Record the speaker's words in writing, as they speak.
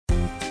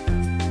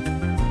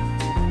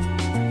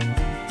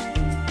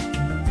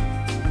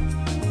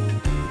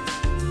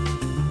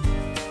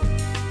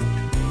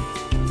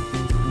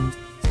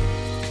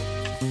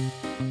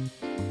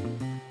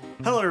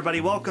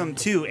everybody. Welcome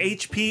to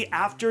HP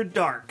After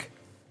Dark.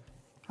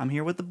 I'm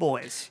here with the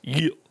boys.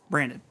 Yeah.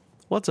 Brandon,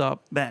 What's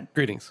up? Ben,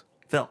 Greetings.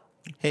 Phil.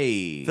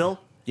 Hey. Phil,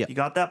 Yeah. you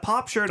got that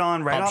pop shirt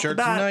on right Pop off the shirt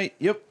bat. tonight.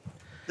 Yep.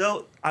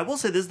 Though, I will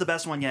say this is the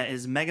best one yet,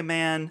 is Mega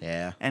Man.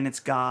 Yeah. And it's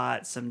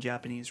got some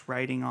Japanese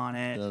writing on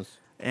it. It does.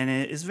 And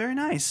it is very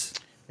nice.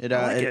 I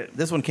like it.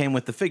 This one came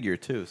with the figure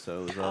too,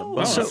 so it was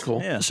bonus. that's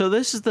cool. Yeah. So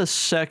this is the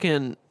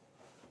second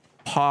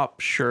Pop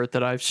shirt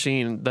that I've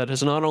seen that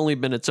has not only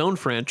been its own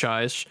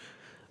franchise,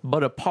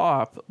 but a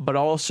Pop, but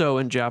also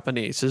in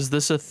Japanese. Is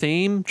this a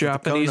theme?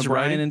 Japanese Conan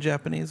O'Brien writing? in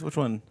Japanese? Which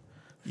one?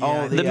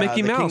 Yeah, the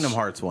Mickey the Mouse. Kingdom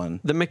Hearts one.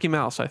 The Mickey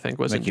Mouse, I think,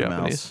 was Mickey in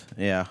Japanese. Mouse.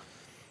 Yeah.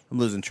 I'm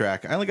losing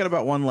track. I only got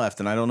about one left,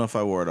 and I don't know if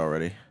I wore it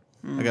already.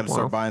 I got to Wow.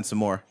 start buying some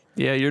more.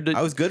 Yeah,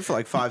 I was good for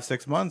like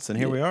 5-6 months, and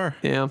here we are.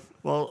 Yeah.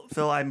 Well,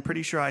 Phil, I'm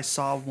pretty sure I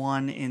saw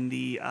one in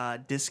the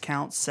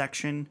discount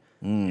section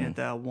at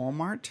the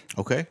Walmart.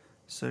 Okay.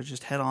 So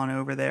just head on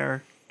over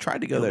there.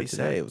 Tried to go You'll there be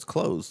today. set. It was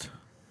closed.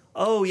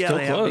 Oh, yeah, Still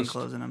they have been closed.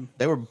 closing them.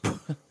 They were.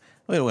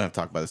 We don't have to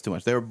talk about this too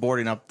much. They were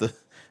boarding up the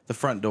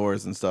front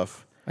doors and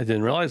stuff. I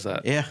didn't realize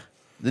that. Yeah.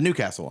 The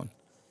Newcastle one.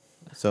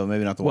 So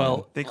maybe not the one.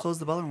 Well, They closed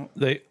the other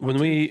when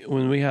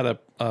we had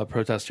a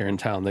protest here in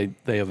town,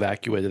 they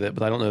evacuated it,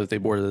 but I don't know if they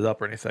boarded it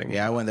up or anything.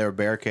 Yeah, I went there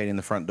barricading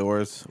the front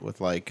doors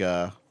with like,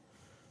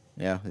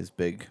 these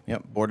big,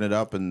 boarding it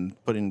up and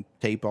putting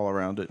tape all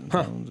around it. And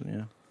phones and,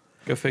 yeah.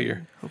 Go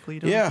figure. Hopefully you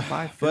don't Yeah, have to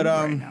buy food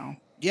but, right now.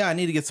 Yeah, I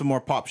need to get some more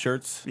Pop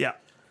shirts. Yeah.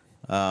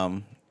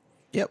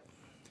 Yep.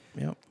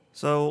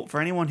 So for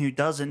anyone who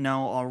doesn't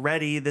know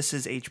already, this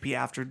is HP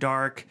After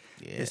Dark.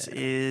 Yeah. This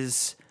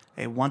is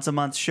a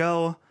once-a-month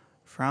show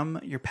from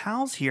your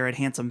pals here at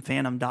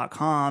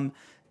handsomephantom.com.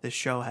 This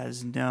show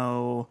has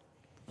no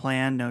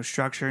plan, no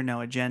structure,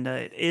 no agenda.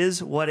 It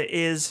is what it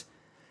is.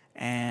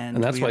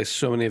 And that's why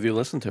so many of you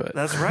listen to it.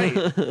 That's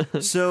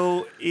right.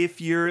 So if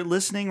you're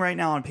listening right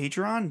now on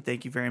Patreon,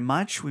 thank you very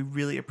much. We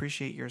really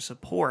appreciate your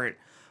support.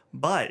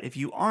 But if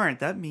you aren't,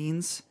 that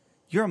means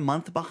you're a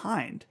month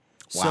behind.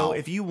 So Wow.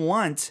 if you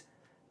want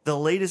the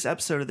latest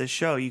episode of this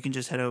show, you can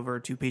just head over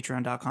to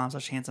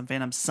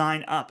patreon.com/handsomephantom,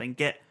 sign up and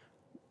get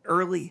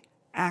early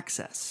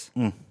access.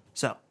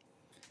 So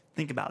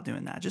think about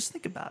doing that. Just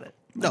think about it.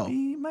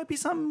 Might be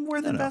something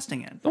worth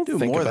investing in. Don't Do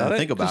think more about than it.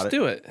 think about Just it.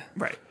 do it.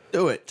 Right.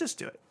 Do it. Just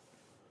do it.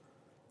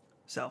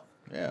 So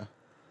Yeah.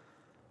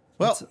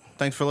 Well,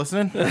 thanks for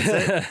listening.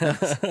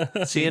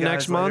 See you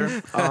guys next later.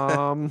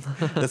 month.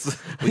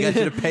 We got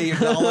you to pay your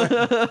dollar.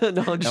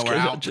 No, just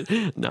we're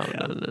kidding. out.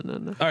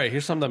 No. All right,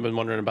 here's something I've been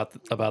wondering about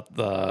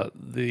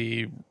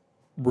the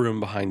room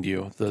behind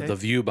you, the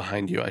view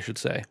behind you, I should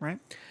say. right.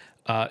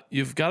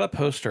 You've got a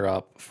poster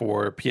up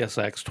for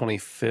PSX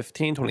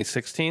 2015,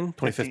 2016,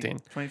 2015.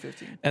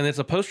 2015. And it's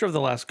a poster of The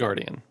Last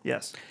Guardian.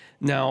 Yes.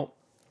 Now,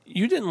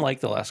 you didn't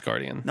like The Last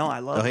Guardian. No, I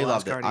love Oh, he The Last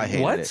loved it. Guardian. I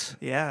hated What? it.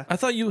 Yeah. I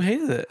thought you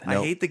hated it. I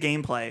Nope. hate the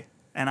gameplay,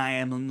 and I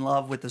am in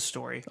love with the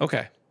story.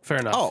 Okay, fair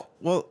enough. Oh,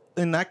 well,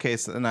 in that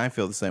case, then I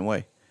feel the same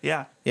way.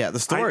 Yeah. Yeah, the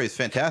story is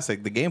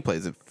fantastic. The gameplay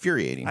is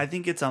infuriating. I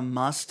think it's a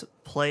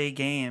must-play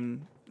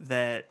game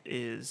that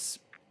is...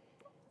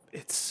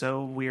 It's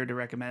so weird to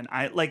recommend.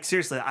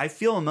 Seriously, I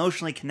feel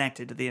emotionally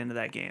connected to the end of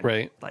that game.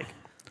 Right. Like,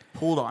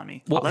 pulled on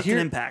me. Well, Left an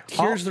impact.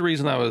 Here's the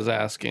reason I was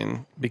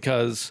asking,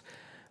 because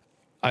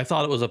I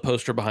thought it was a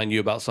poster behind you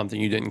about something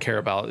you didn't care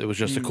about. It was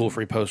just a cool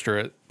free poster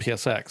at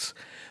PSX.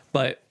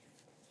 But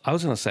I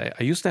was going to say,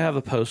 I used to have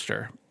a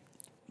poster,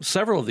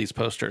 several of these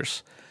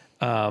posters,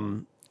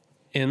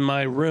 in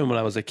my room when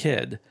I was a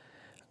kid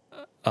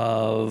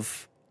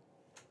of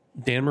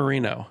Dan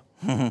Marino.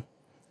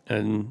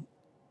 And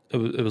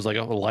it was like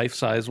a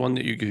life-size one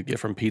that you could get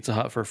from Pizza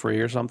Hut for free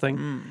or something.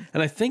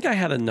 And I think I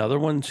had another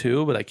one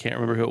too, but I can't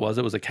remember who it was.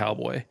 It was a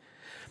cowboy.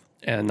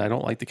 And I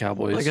don't like the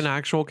Cowboys. Like an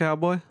actual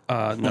cowboy?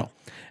 No.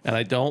 And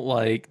I don't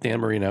like Dan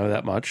Marino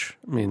that much.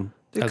 I mean,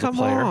 Dude, as come a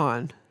player.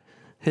 on.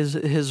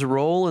 His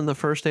role in the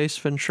first Ace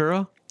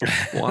Ventura?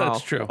 Wow.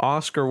 That's true.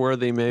 Oscar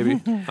worthy,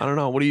 maybe. I don't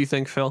know. What do you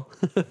think, Phil?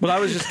 But I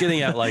was just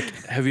getting at, like,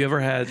 have you ever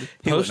had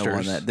He wouldn't have won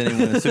posters? that. Didn't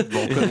even win a Super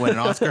Bowl. Couldn't win an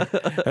Oscar.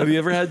 Have you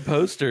ever had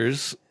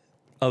posters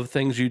of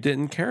things you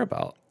didn't care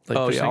about? Like,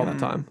 Oh, just yeah, all saying,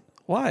 the time.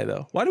 Why,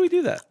 though? Why do we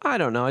do that? I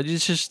don't know.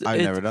 It's just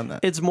I've never done that.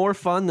 It's more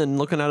fun than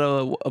looking at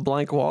a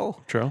blank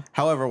wall. True.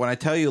 However, when I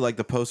tell you like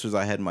the posters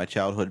I had in my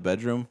childhood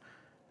bedroom,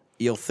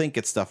 you'll think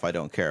it's stuff I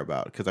don't care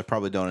about because I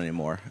probably don't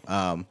anymore.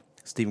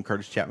 Stephen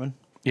Curtis Chapman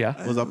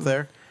Yeah. was up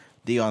there.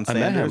 Deion I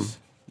met Sanders.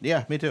 him.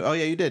 Yeah, me too. Oh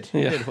yeah, you did.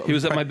 You Yeah, did. he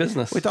was at my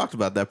business. We talked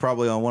about that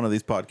probably on one of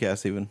these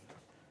podcasts even.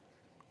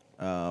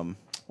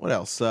 What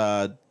else?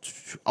 I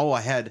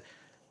had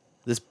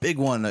this big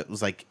one that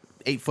was like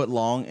 8 foot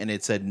long, and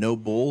it said "No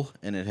Bull,"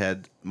 and it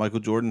had Michael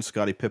Jordan,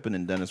 Scottie Pippen,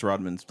 and Dennis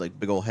Rodman's like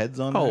big old heads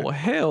on Oh, there.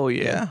 hell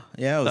yeah. Yeah,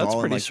 yeah, it was That's all in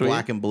pretty like sweet.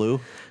 black and blue,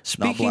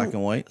 not black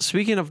and white.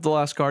 Speaking of The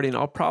Last Guardian,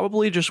 I'll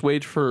probably just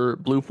wait for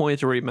Blue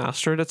Point to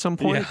remaster it at some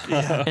point.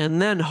 And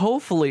then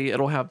hopefully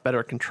it'll have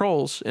better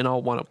controls and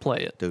I'll want to play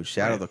it. Dude,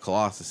 Shadow of the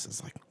Colossus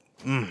is like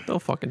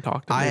Don't fucking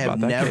talk to me I about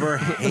have that never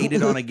game.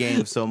 hated on a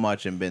game so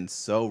much and been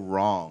so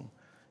wrong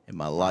in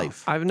my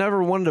life. I've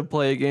never wanted to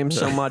play a game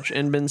so much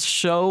and been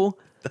so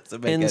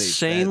Doesn't make any sense.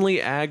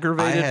 insanely I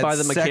aggravated had by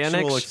the sexual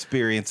mechanics.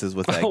 experiences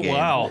with that Oh, game.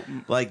 wow.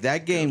 Like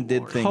that game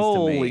did things to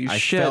Holy me. I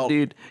shit, felt,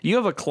 dude! You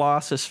have a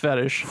Colossus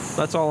fetish.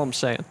 That's all I'm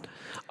saying.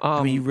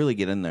 I mean, you really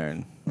get in there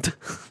and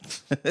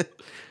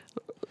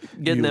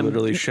Getting You them,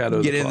 literally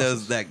shadowed get the in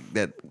Colossus. those that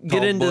get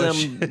tall into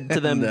bush them to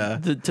them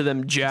and, to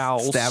them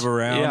jowls. stab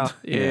around. Yeah,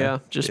 yeah. Yeah,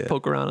 Just yeah.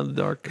 poke around in the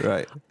dark.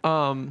 right.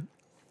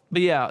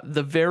 But yeah,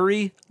 the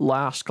very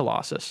last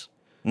Colossus,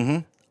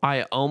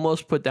 I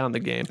almost put down the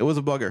game. It was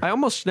a bugger. I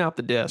almost snapped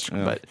the disc,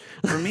 but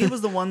For me, it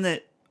was the one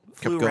that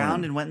flew going.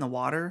 around and went in the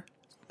water.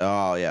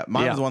 Oh yeah,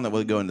 mine Yeah. was the one that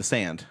would go into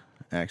sand.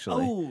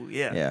 Actually, Oh,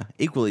 yeah. yeah,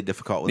 equally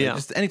difficult with Yeah. it.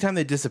 Just anytime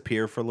they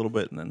disappear for a little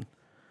bit and then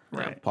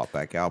Right. pop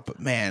back out. But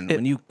man,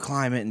 when you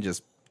climb it and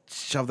just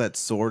shove that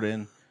sword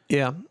in,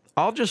 yeah,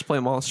 I'll just play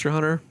Monster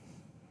Hunter.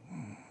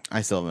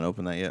 I still haven't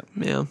opened that yet.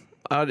 Yeah,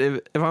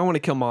 if I want to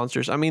kill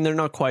monsters, I mean they're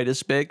not quite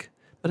as big,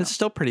 but it's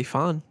still pretty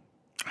fun.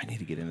 I need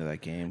to get into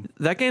that game.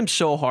 That game's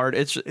so hard.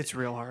 It's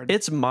real hard.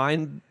 It's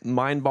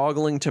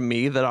mind-boggling to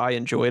me that I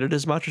enjoyed it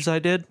as much as I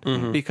did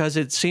because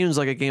it seems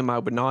like a game I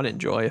would not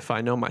enjoy if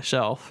I know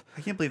myself.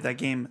 I can't believe that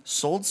game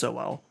sold so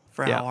well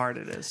for Yeah. how hard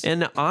it is.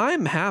 And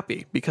I'm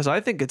happy because I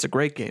think it's a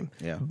great game.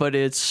 Yeah. But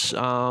it's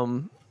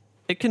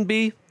it can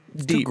be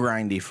Too deep.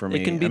 grindy for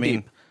me. can be I mean,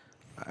 deep.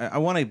 I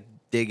want to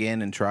dig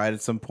in and try it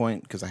at some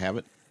point because I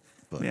haven't.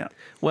 But Yeah.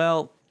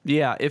 Well,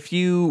 yeah, if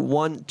you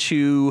want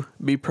to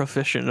be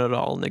proficient at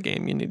all in the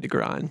game, you need to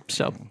grind.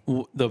 So,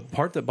 The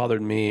part that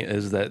bothered me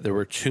is that there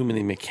were too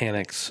many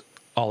mechanics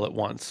all at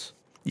once.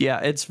 yeah,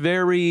 it's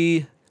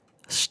very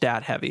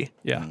stat heavy.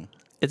 Yeah.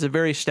 It's a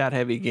very stat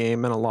heavy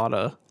game and a lot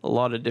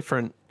of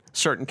different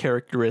certain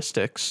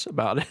characteristics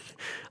about it.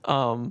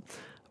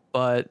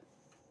 But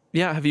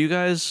yeah, have you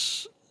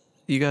guys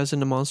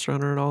into Monster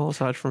Hunter at all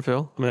aside from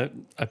Phil? I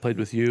mean, I played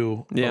with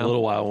you Yeah. a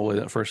little while when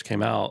it first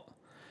came out,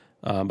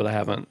 but I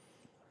haven't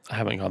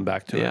gone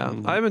back to Yeah,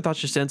 it. I haven't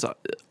touched it since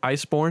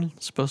Iceborne.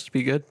 It's supposed to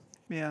be good.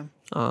 Yeah.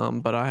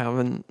 But I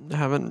haven't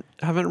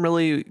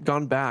really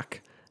gone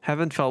back.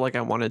 Haven't felt like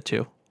I wanted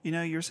to. You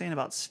know, you were saying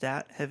about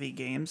stat heavy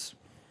games.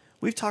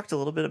 We've talked a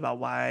little bit about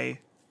why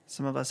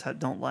some of us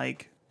don't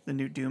like the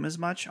new Doom as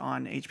much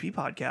on HP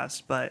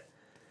podcasts, but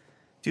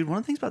dude, one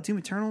of the things about Doom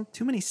Eternal,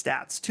 too many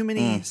stats, too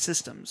many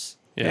systems.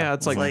 Yeah,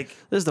 it's like, Like-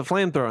 this is the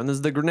flamethrower and this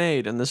is the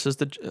grenade and this is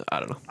the I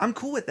don't know. I'm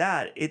cool with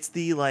that. It's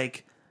the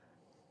like,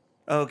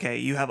 okay,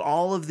 you have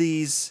all of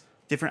these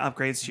different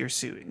upgrades to your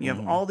suit, and you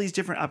have all these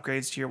different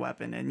upgrades to your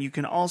weapon, and you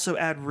can also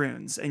add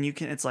runes, and you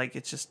can. It's like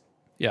it's just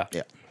Yeah.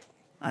 yeah.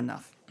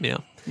 enough, Yeah.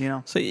 you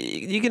know. So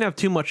you can have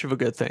too much of a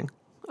good thing,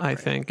 I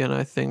think, and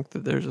I think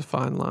that there's a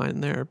fine line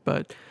there.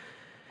 But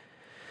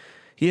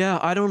yeah,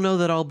 I don't know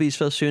that I'll be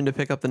so soon to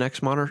pick up the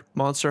next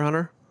Monster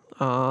Hunter.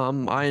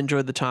 I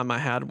enjoyed the time I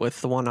had with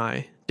the one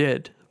I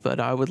did, but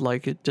I would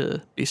like it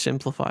to be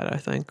simplified, I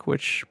think,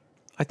 which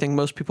I think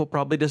most people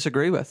probably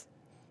disagree with.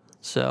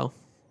 So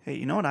Hey,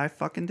 you know what I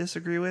fucking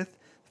disagree with?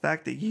 The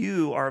fact that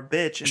you are a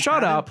bitch and shut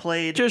haven't up.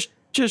 played Just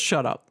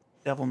shut up.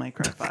 Devil May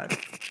Cry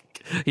 5.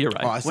 You're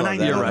right. Oh, I saw When I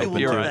that. know You're right, you will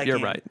you're love right, that you're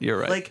game. right, you're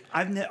right. Like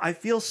I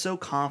feel so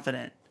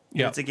confident that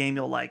Yeah. it's a game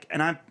you'll like,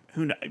 and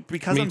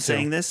because Me I'm too.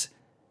 saying this,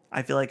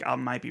 I feel like I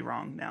might be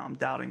wrong now. I'm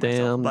doubting myself.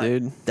 Damn, But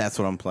dude. That's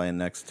what I'm playing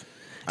next.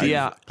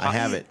 Yeah, I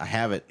have it. I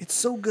have it. it's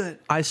so good.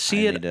 I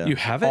see I need it to- You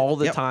have it all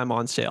the Yep. time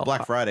on sale.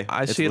 Black Friday.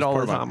 I It's- see it was all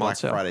part the of my time on Black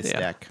sale. Friday Yeah.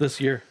 stack.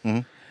 this year.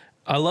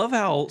 I love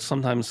how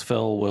sometimes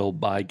Phil will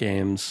buy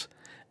games,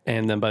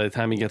 and then by the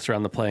time he gets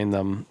around to playing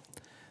them,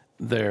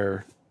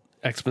 they're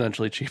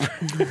exponentially cheaper.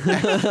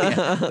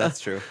 That's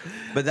true.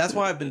 But that's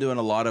why I've been doing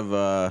a lot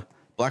of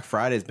Black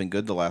Friday's been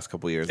good the last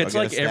couple of years. I'll It's get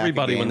a like stack of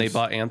everybody when they games.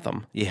 bought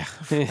Anthem. Yeah.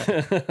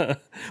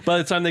 By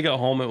the time they got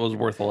home, it was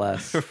worth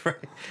less.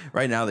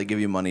 Right now they give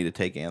you money to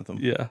take Anthem.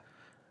 Yeah.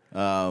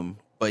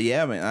 But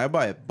yeah, man, I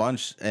buy a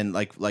bunch, and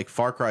like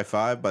Far Cry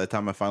 5. By the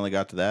time I finally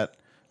got to that,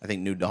 I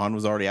think New Dawn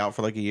was already out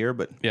for like a year.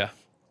 But Yeah.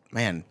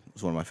 man, it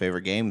was one of my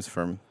favorite games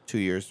from 2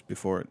 years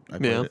before I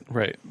played Yeah. it.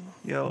 Right.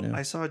 Yo,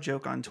 I saw a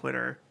joke on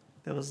Twitter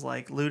that was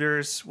like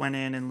looters went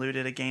in and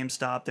looted a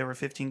GameStop. There were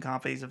 15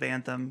 copies of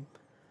Anthem,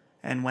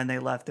 and when they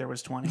left, there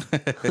was 20.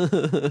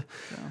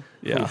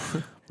 Yeah.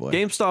 Boy.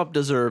 GameStop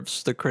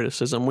deserves the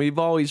criticism. We've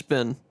always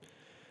been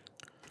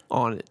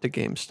on it to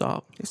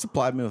GameStop. They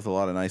supplied me with a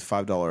lot of nice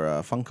 $5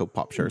 Funko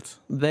Pop shirts.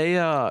 They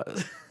I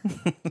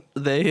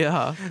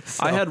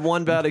had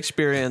one bad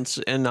experience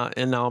and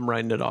now I'm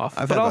writing it off.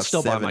 I've but had I'll about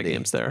still buy my 70.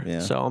 games there. Yeah.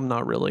 So I'm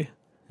not really.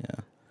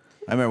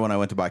 I remember when I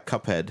went to buy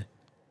Cuphead.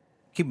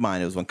 Keep in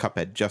mind, it was when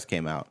Cuphead just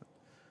came out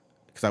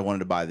because I wanted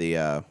to buy get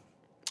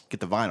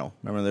the vinyl.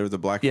 Remember there was a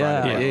Black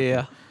Yeah, Friday.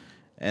 yeah, vinyl?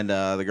 And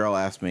the girl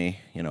asked me,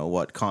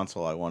 what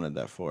console I wanted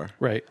that for.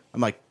 Right. I'm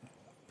like,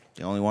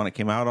 the only one it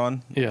came out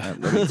on. Yeah.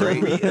 That'd be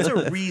great. It's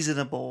a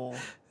reasonable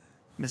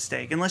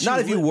mistake, unless Not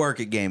you if you li- work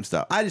at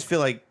GameStop. I just feel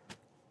like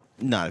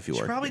not if you She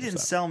work. probably at didn't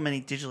GameStop. sell many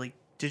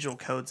digital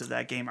codes of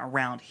that game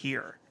around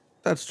here,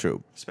 That's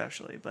true.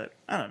 especially. But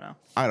I don't know.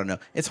 I don't know.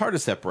 It's hard to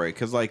separate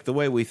because like the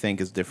way we think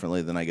is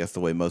differently than I guess the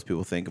way most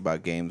people think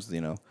about games.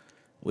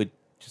 We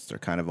just are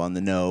kind of on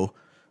the know.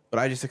 But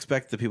I just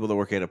expect the people that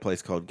work at a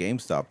place called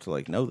GameStop to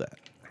like know that.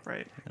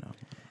 Right.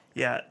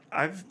 Yeah,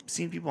 I've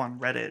seen people on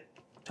Reddit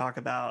talk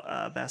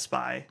about Best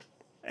Buy,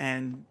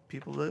 and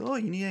people are like, "Oh,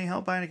 you need any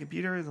help buying a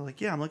computer?" They're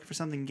like, "Yeah, I'm looking for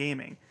something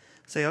gaming."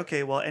 Say,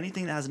 "Okay, well,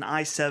 anything that has an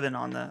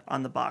i7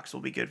 on the box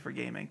will be good for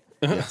gaming."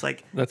 It's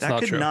like That's that not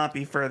could true. not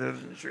be further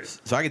than the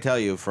truth. So I can tell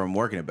you from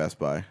working at Best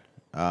Buy,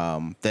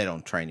 they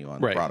don't train you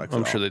on Right. products.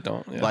 I'm at sure all. they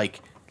don't. Yeah.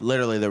 Like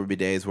literally, there would be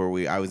days where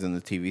I was in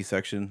the TV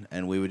section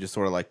and we would just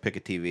sort of like pick a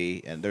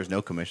TV and there's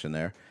no commission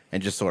there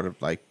and just sort of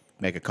like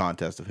make a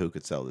contest of who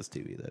could sell this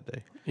TV that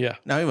day. yeah.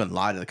 Not even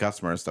lie to the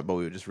customer and stuff, but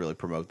we would just really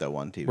promote that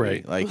one TV.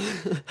 Right. Like,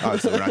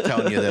 obviously, we're not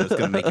telling you that it's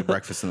going to make you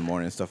breakfast in the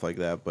morning and stuff like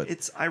that. But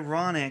It's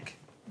ironic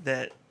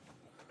that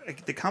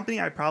like, the company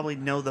I probably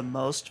know the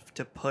most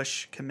to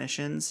push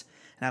commissions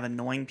and have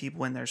annoying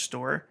people in their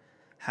store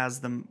has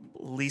the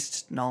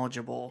least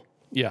knowledgeable.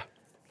 Yeah.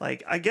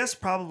 Like, I guess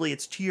probably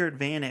it's to your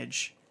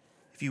advantage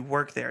if you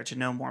work there to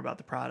know more about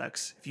the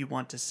products if you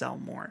want to sell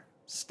more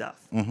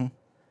stuff. Mm-hmm.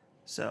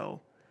 So,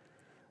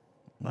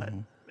 but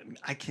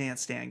I can't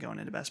stand going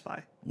into Best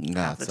Buy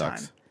nah, half it the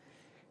sucks. time.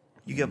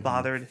 You get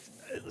bothered.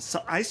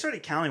 So I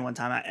started counting one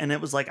time, and it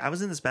was like I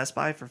was in this Best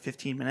Buy for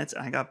 15 minutes,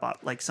 and I got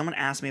bought. Like someone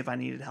asked me if I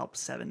needed help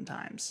 7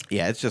 times.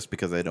 Yeah, it's just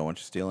because they don't want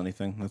you to steal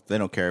anything. They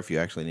don't care if you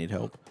actually need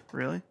help.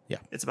 Really? Yeah.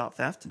 It's about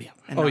theft. Yeah.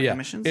 And Oh not yeah.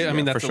 commissions. I mean,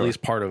 for that's at sure.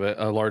 least part of it,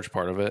 a large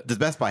part of it. Does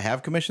Best Buy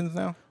have commissions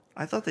now?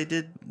 I thought they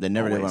did. They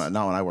never did. always.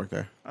 Not when I worked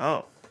there.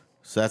 Oh,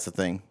 So that's the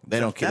thing. They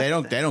So don't. They theft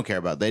don't. thing. They don't care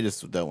about. They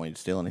just don't want you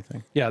to steal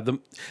anything. Yeah.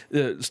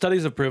 The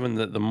studies have proven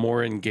that the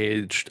more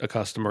engaged a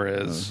customer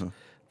is,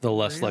 the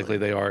less likely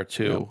they are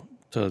to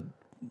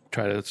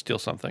try to steal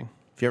something.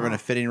 If you're ever in a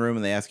fitting room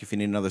and they ask you if you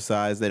need another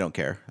size, they don't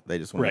care. They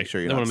just want to Right. make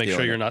sure They you're want not to make sure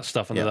stealing you're it. not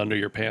stuffing it Yeah. under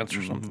your pants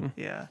or something.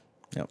 yeah.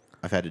 Yep.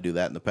 I've had to do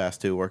that in the past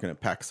too, working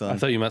at PacSun. I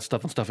thought you meant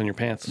stuffing stuff in your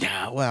pants.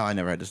 Yeah, well, I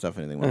never had to stuff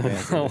anything in my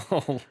pants.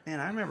 Man,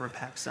 I remember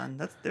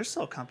PacSun. They're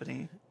still a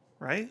company,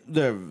 right?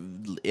 They're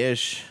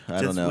ish.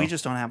 I don't know. We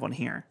just don't have one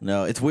here.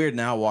 No, it's weird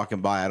now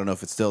walking by. I don't know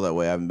if it's still that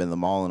way. I haven't been to the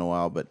mall in a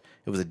while, but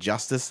it was a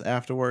Justice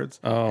afterwards.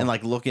 Oh. And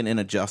like looking in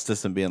a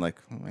Justice and being like,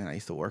 oh, man, I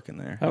used to work in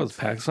there. That was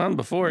PacSun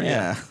before.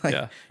 yeah. Like,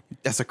 Yeah. you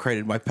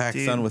desecrated my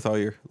PacSun Dude. with all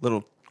your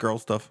little girl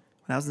stuff.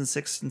 When I was in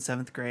 6th and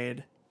 7th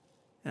grade,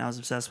 and I was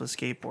obsessed with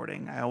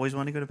skateboarding, I always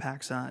wanted to go to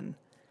PacSun.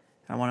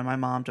 I wanted my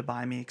mom to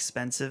buy me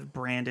expensive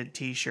branded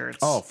T-shirts.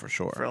 Oh, for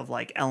sure. For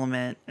like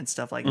Element and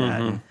stuff like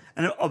that.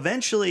 And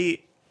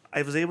eventually,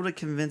 I was able to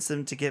convince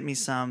them to get me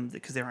some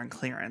because they were on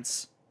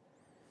clearance.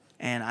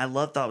 And I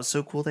thought it was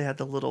so cool. They had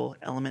the little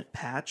Element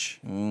patch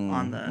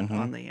on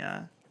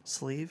the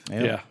sleeve.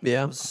 It Yeah.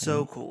 Yeah. was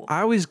so cool.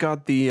 I always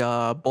got the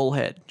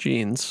bullhead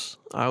jeans.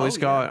 I always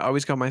yeah.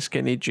 got my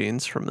skinny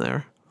jeans from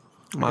there.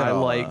 My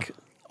got, like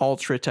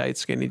ultra tight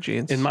skinny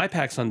jeans. In my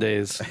PacSun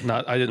days,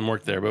 I didn't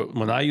work there, but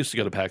when I used to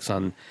go to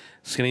PacSun,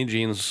 skinny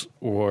jeans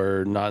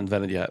were not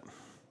invented yet.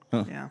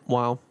 Yeah.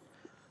 wow.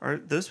 Are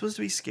those supposed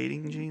to be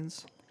skating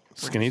jeans?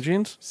 Skinny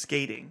jeans?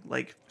 Skating,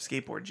 like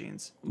skateboard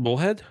jeans.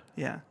 Bullhead?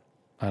 Yeah.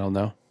 I don't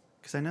know.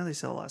 Because I know they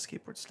sell a lot of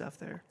skateboard stuff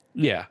there.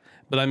 Yeah,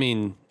 but I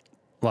mean,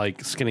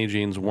 like skinny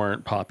jeans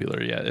weren't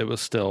popular yet. It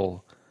was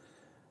still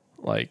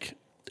like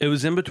it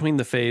was in between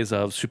the phase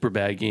of super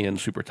baggy and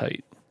super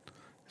tight.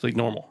 It's like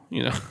normal,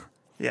 you know.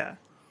 Yeah.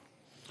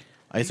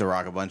 I used to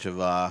rock a bunch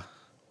of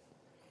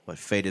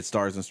faded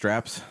stars and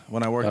straps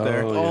when I worked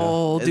there. Oh, yeah.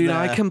 Oh, Isn't dude,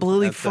 that- I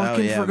completely that's- oh,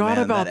 fucking yeah, forgot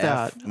man, about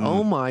that that. F.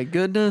 Oh my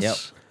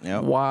goodness.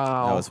 Yep.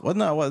 Wow.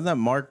 Wasn't that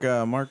Mark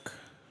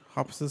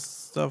Hoppus's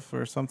stuff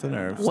or something?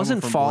 Or someone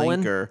Wasn't from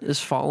Fallen? Blink or Is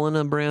Fallen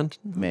a brand?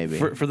 maybe?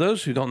 For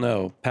those who don't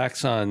know,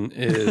 PacSun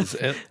is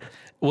it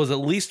was at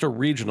least a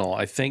regional,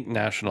 I think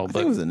national,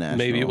 but it was a national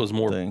maybe it was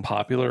more thing.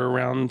 popular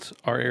around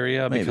our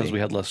area because Maybe. we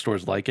had less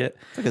stores like it.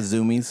 It's like a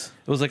Zoomies.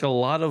 It was like a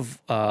lot of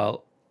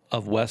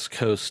West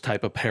Coast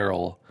type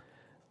apparel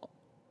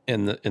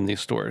in these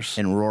stores.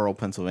 In rural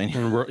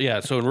Pennsylvania. Yeah,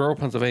 so in rural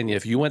Pennsylvania,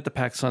 if you went to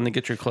PacSun to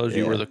get your clothes,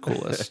 you were the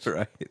coolest.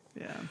 right.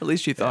 Yeah. At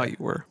least you thought you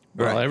were.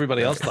 Well,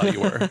 everybody else thought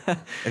you were.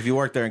 If you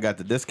worked there and got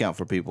the discount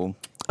for people,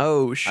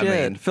 Oh shit.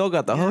 mean, Phil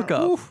got the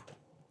hookup.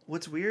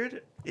 What's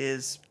weird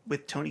is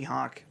with Tony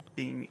Hawk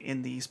being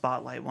in the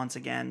spotlight once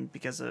again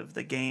because of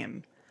the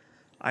game,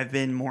 I've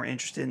been more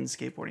interested in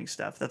skateboarding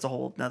stuff. That's a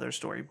whole nother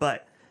story.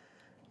 But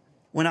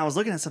when I was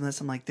looking at some of this,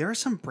 I'm like, there are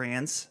some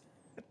brands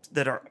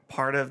that were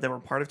part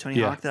of Tony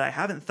Yeah. Hawk that I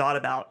haven't thought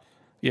about.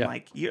 Yeah.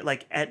 Like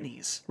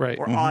Etnies, Right.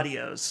 Or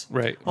Audios.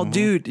 Right. Oh,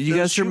 dude, do you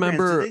Those guys shoe brands,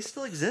 remember? do they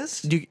still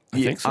exist? Do you,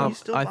 I think so. You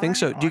still I think buy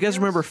so. Do you guys Audios?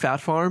 remember Fat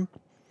Farm?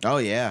 oh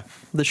yeah,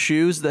 The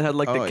shoes that had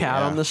like the Oh, cat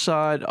yeah. on the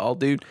side. Oh,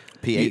 dude.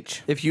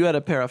 PH. If you had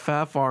a pair of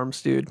Fat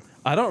Farms, dude.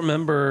 I don't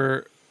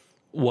remember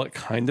what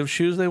kind of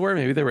shoes they were.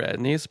 Maybe they were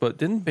Etnies, but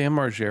didn't Bam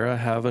Margera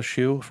have a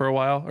shoe for a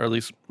while, or at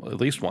least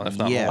one, if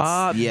not Yes.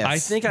 more? Yes. I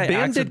think I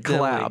Bam did accidentally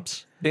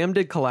collabs. Bam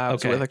did collabs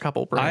Okay. with a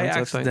couple brands. I I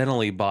think.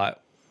 accidentally bought.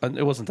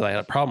 It wasn't that I had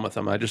a problem with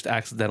them. I just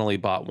accidentally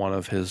bought one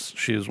of his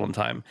shoes one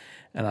time,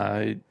 and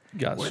I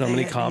got so they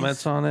many Etnies?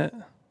 comments on it.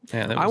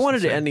 And it I was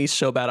wanted insane. Etnies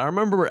so bad. I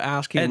remember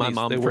asking my Etnies,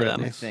 mom they for were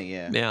them. Etnies. thing,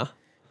 yeah. Yeah.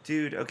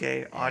 Dude,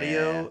 okay.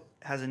 Audio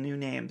has a new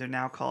name. They're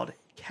now called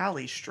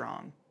Cali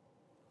Strong.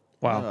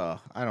 Wow.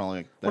 I don't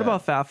like that. What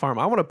about Fat Farm?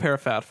 I want a pair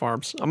of Fat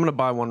Farms. I'm gonna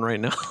buy one right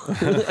now.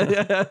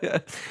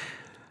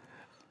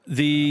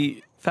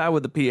 The Fat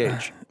with the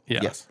PH. yeah.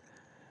 Yes.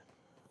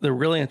 The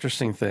really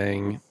interesting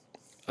thing,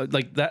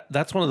 like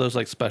that's one of those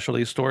like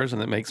specialty stores,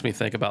 and it makes me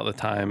think about the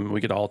time we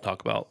could all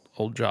talk about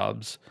old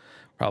jobs,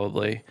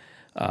 probably,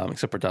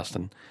 except for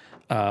Dustin.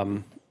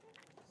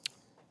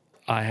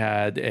 I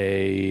had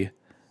a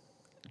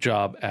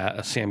job at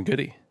a Sam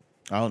Goody,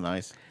 Oh,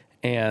 nice.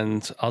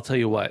 and I'll tell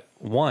you what.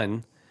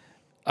 One,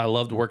 I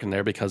loved working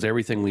there because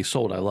everything we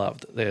sold, I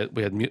loved.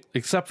 We had,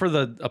 except for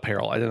the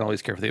apparel. I didn't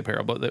always care for the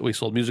apparel, but that we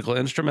sold musical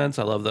instruments.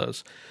 I love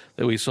those.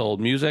 That we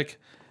sold music,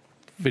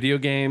 video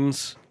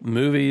games,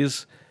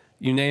 movies,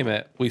 you name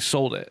it. We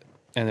sold it,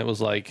 and it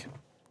was like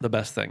the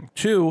best thing.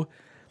 Two,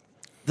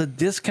 the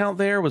discount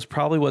there was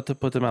probably what to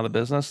put them out of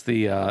business.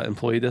 The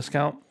employee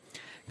discount.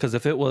 Because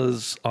if it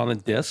was on a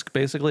disc,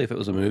 basically, if it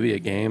was a movie, a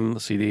game, a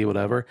CD,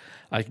 whatever,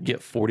 I could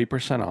get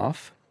 40%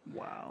 off.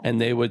 Wow.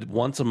 And they would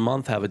once a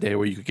month have a day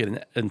where you could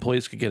get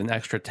employees could get an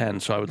extra 10.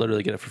 So I would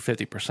literally get it for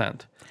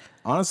 50%.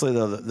 Honestly,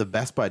 though, the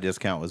Best Buy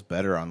discount was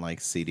better on like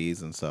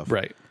CDs and stuff.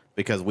 Right.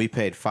 Because we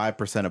paid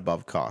 5%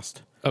 above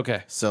cost.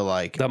 Okay. So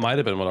like That might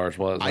have been what ours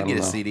was. I don't get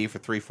a know. CD for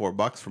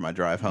 $3-4 for my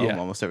drive home Yeah.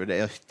 almost every day.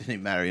 It didn't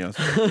even matter,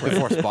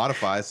 before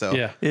Spotify. So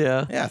Yeah.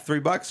 Yeah. yeah,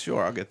 $3,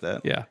 sure, I'll get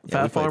that. Yeah. yeah, we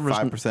Fat paid Farmers-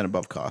 5%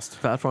 above cost.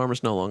 Fat Farm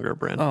is no longer a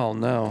brand. Oh,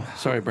 no.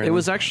 Sorry, Brandon. It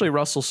was actually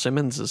Russell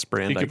Simmons'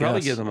 brand. You could I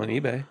probably guess. get them on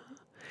eBay.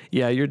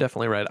 Yeah, you're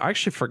definitely right. I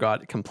actually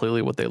forgot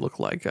completely what they look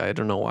like. I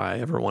don't know why I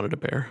ever wanted a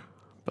pair,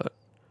 but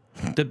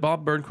Did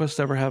Bob Burnquist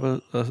ever have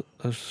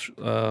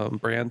a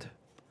brand?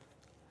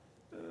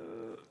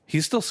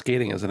 He's still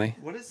skating, isn't he?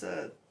 What is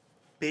a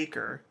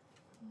Baker?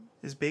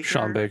 Is Baker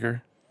Sean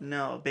Baker.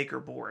 No, Baker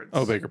Boards.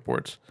 Oh, Baker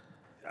Boards.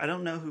 I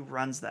don't know who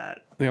runs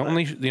that. The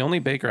but- only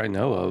Baker I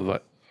know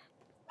of.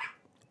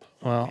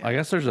 Well, I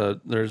guess there's a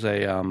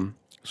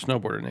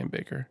snowboarder named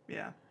Baker.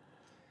 Yeah.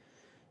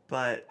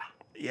 But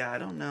yeah, I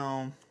don't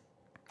know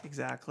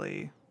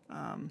exactly.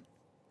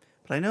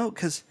 But I know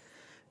because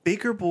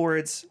Baker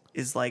Boards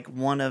is like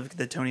one of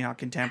the Tony Hawk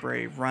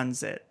Contemporary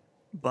runs it,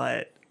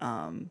 but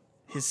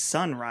his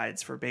son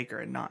rides for Baker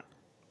and not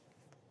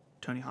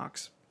Tony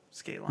Hawk's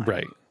skate line.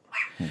 Right.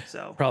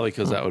 So Probably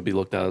because that would be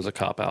looked at as a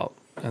cop out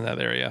in that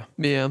area.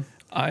 yeah.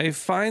 I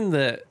find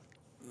that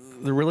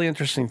the really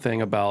interesting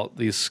thing about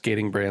these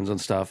skating brands and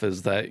stuff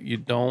is that you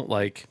don't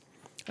like,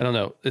 I don't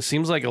know, it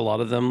seems like a lot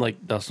of them,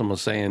 like Dustin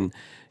was saying,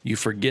 you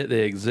forget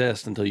they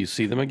exist until you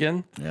see them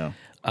again. Yeah.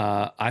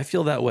 I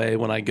feel that way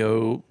when I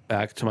go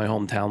back to my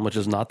hometown, which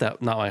is not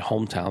my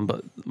hometown,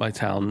 but my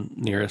town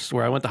nearest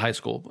where I went to high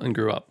school and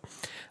grew up.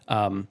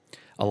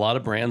 A lot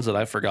of brands that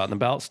I've forgotten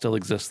about still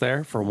exist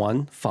there. For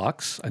one,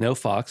 Fox. I know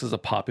Fox is a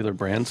popular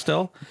brand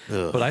still,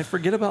 but I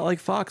forget about like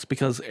Fox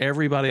because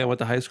everybody I went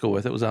to high school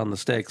with, it was out in the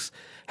sticks,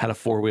 had a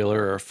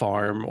 4-wheeler or a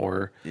farm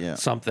or Yeah.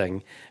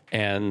 something,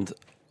 and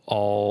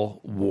all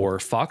wore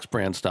Fox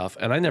brand stuff,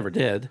 and I never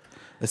did.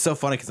 It's so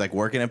funny because like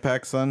working at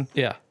PacSun,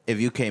 Yeah. if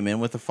you came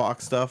in with the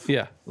Fox stuff,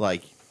 Yeah.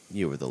 like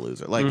you were the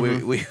loser. Like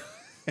we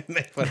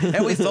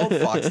and we sold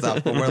Fox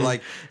stuff, but we're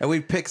like, and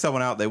we'd pick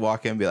someone out, they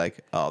walk in and be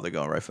like, oh, they're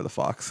going right for the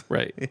Fox.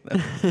 Right.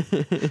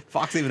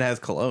 Fox even has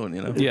cologne,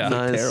 Yeah. It's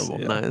Nice. terrible.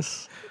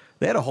 Nice.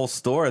 They had a whole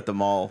store at the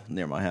mall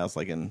near my house,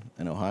 like in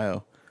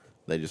Ohio.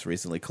 They just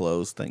recently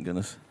closed, thank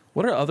goodness.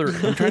 What are other?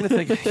 I'm trying to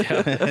think.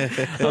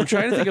 Yeah. I'm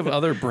trying to think of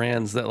other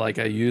brands that like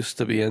I used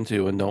to be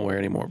into and don't wear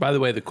anymore. By the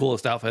way, the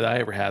coolest outfit I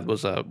ever had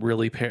was a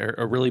really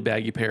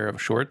baggy pair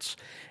of shorts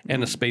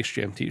and a Space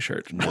Jam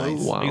T-shirt. Nice.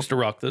 Wow. I used to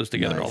rock those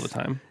together Nice. all the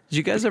time. Did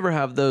you guys ever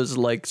have those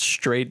like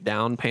straight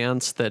down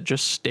pants that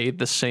just stayed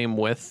the same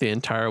width the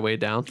entire way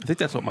down? I think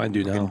that's what mine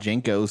do now. And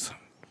Jinkos.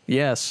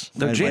 Yes.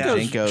 The I had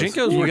Jinkos, Jinkos.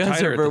 Jinkos You were guys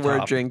tighter ever at the wear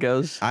top.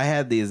 Jinkos? I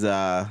had these.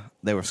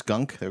 They were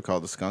skunk. They were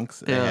called the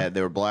skunks. Yeah.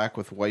 They were black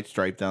with white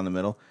stripe down the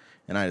middle,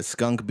 and I had a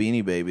skunk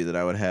beanie baby that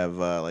I would have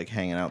like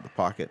hanging out the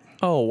pocket.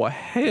 Oh, well,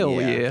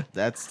 hell yeah.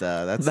 That's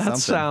That something.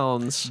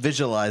 sounds.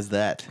 Visualize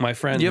that. My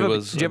friend Do you, who have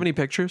was do you have any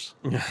pictures?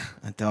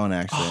 I don't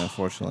actually,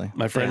 unfortunately.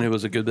 my friend who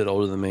was a good bit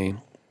older than me,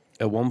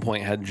 at one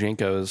point had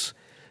Jinkos.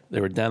 They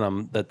were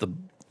denim that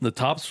the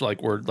tops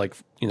like were like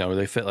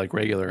they fit like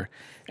regular,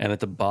 and at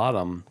the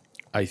bottom,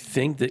 I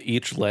think that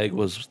each leg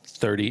was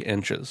 30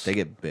 inches. They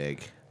get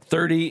big.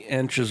 30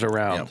 inches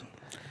around. Yep.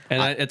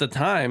 And at the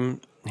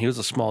time, he was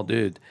a small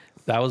dude.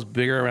 That was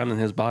bigger around than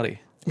his body.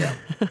 Yeah.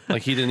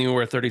 Like he didn't even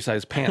wear 30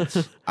 size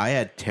pants. I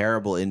had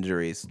terrible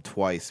injuries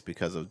twice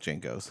because of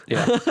Jinkos.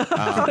 Yeah.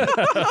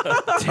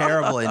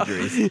 Terrible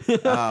injuries.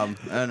 I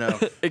don't know.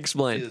 See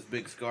Explain. this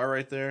big scar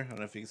right there? I don't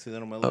know if you can see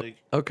that on my leg.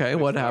 Okay,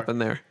 what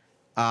happened there?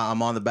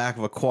 I'm on the back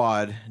of a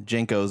quad,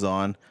 Jinko's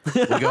on.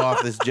 We go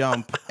off this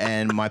jump,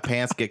 and my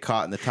pants get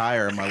caught in the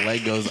tire, and my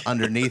leg goes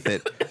underneath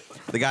it.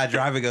 The guy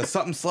driving goes,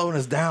 "Something's slowing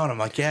us down." I'm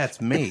like, "Yeah,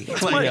 it's me.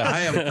 Like,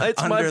 I am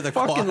It's under my the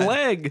fucking quad."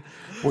 leg.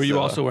 Were you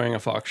also wearing a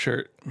Fox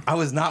shirt? I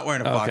was not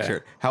wearing a Fox Okay.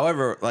 shirt.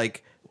 However,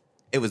 like,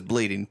 it was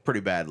bleeding pretty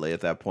badly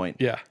at that point.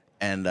 Yeah.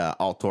 and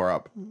all tore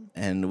up.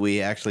 And we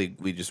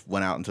just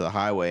went out into the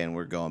highway and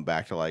we're going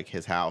back to like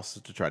his house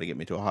to try to get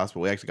me to a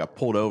hospital. We actually got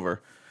pulled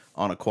over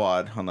on a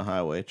quad on the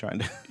highway trying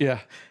to Yeah.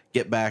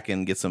 get back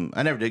and get some.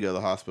 I never did go to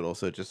the hospital,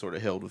 so it just sort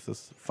of healed with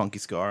this funky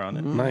scar on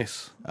it.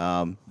 Nice.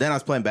 Then I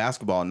was playing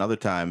basketball another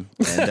time,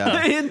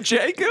 and In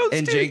Jankos?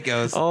 in dude?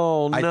 Jankos,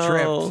 Oh, I no.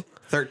 tripped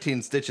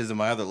 13 stitches in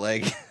my other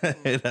leg.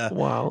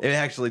 Wow. It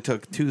actually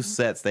took 2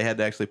 sets. They had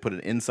to actually put an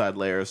inside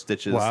layer of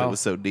stitches. Wow. It was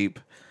so deep.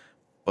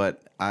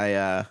 But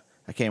I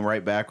came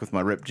right back with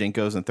my ripped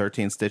Jinkos and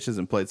 13 stitches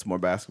and played some more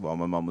basketball.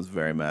 My mom was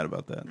very mad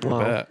about that.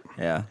 I bet.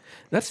 Yeah.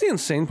 That's the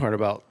insane part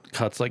about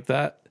cuts like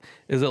that.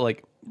 Is it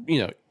like,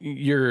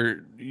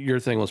 your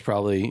thing was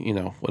probably,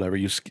 whatever,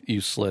 you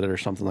slid it or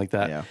something like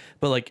that. Yeah.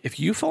 But like if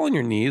you fall on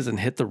your knees and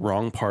hit the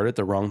wrong part at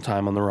the wrong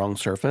time on the wrong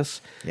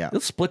surface, Yeah. it'll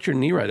split your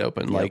knee right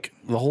open, like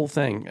the whole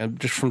thing, and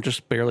just from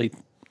just barely,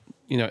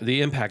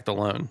 the impact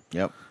alone.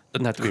 Yep.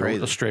 Doesn't have to be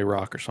Crazy. a stray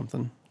rock or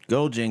something. Good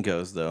old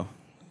Jinkos, though.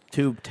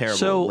 2 terrible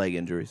So- leg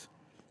injuries.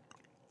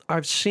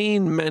 I've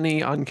seen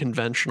many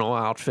unconventional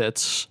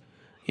outfits.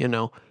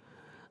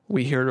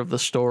 We hear of the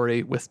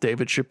story with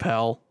David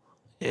Chappelle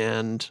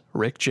and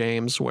Rick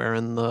James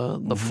wearing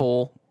the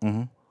full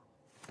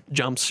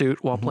jumpsuit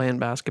while playing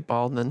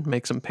basketball and then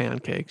make some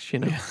pancakes.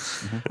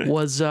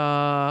 Was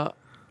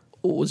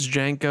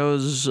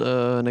Janko's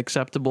an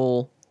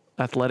acceptable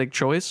athletic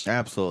choice?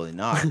 Absolutely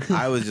not.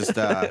 I was just,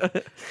 I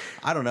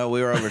don't know.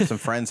 We were over at some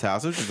friend's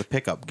house. It was just a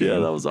pickup game. Yeah,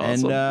 that was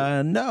awesome.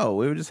 And no,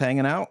 we were just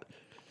hanging out.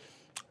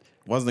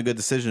 Wasn't a good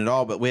decision at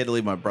all, but we had to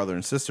leave my brother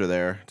and sister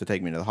there to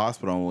take me to the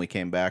hospital. And when we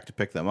came back to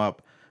pick them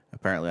up,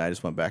 apparently I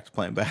just went back to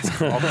playing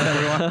basketball with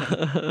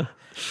everyone.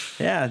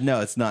 Yeah,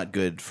 no, it's not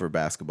good for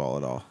basketball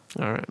at all.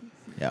 All right.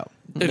 Yeah.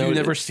 Have you Noted.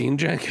 never seen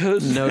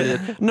Jankos?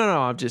 Noted. No,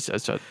 I'm just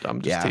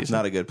Yeah, teasing.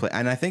 not a good play.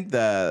 And I think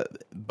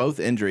both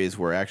injuries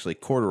were actually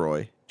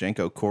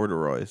Janko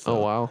corduroys. So Oh,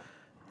 wow.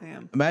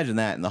 Damn. imagine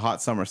that in the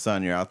hot summer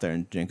sun, you're out there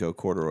in Janko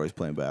corduroys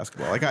playing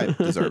basketball. Like I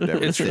deserved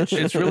every stitch.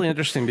 It's really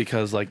interesting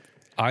because like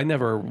I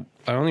don't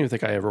even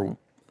think I ever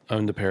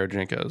owned a pair of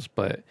Jankos,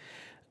 but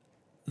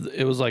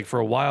it was like for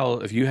a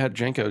while, if you had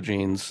Janko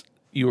jeans,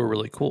 you were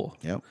really cool.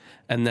 Yep.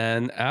 And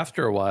then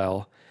after a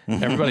while,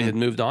 everybody had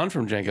moved on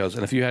from Jankos.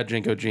 And if you had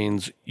Janko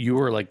jeans, you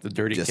were like the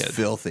dirty Just kid.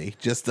 filthy.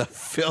 Just the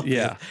filthy.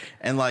 Yeah.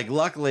 And like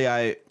luckily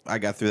I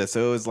got through that.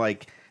 So it was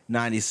like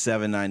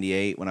 97,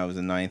 98 when I was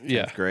in 9th, 10th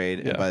Yeah. grade.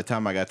 And Yeah. by the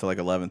time I got to like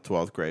 11th,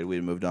 12th grade, we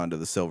had moved on to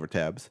the silver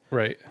tabs.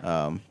 Right.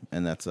 And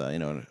that's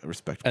a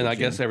respectable. And I jean.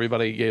 guess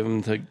everybody gave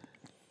them to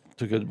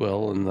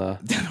Goodwill and the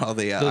all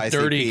the the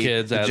dirty ICP,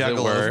 kids, the as it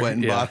juggalos were. went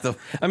and Yeah. bought them.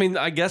 I mean,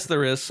 I guess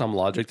there is some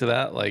logic to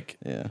that. Like,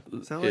 Yeah.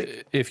 Is that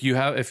like if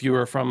you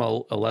were from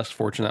a less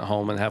fortunate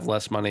home and have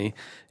less money,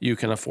 you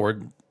can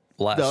afford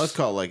less. No, let's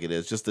call it like it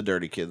is. Just the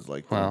dirty kids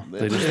like Well, them.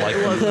 they just like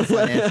it wasn't a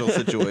financial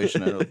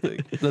situation, I don't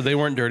think. They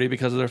weren't dirty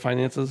because of their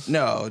finances.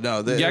 No.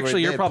 Yeah,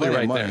 actually, you're had probably plenty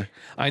right of money. there.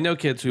 I know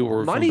kids who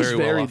were Money's from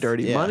very, very well off,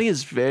 dirty. Yeah. Money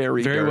is very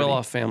very dirty. well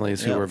off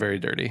families who Yeah. were very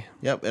dirty.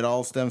 Yep, it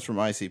all stems from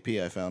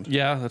ICP, I found.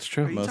 Yeah, that's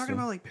true. are you most talking of-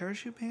 about like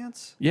parachute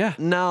pants? Yeah,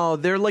 No,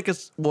 they're like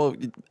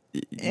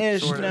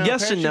Ish, Sort of. no,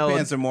 Yes and parachute no.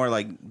 pants are more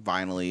like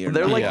vinyl-y. Or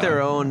they're like Yeah.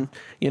 their own.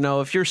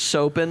 If you're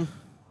soaping.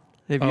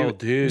 Have you, Oh,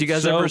 dude, do you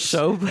guys ever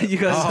soaps. soap? You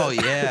guys, Oh,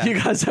 yeah. You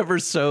guys ever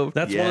soap?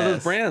 that's one of those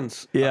Yes.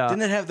 brands. yeah.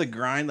 Didn't it have the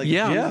grind? Like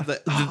Yeah. Yeah.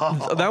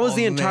 That was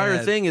the entire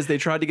man. thing. Is they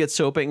tried to get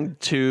soaping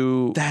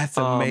to That's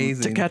to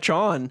amazing. catch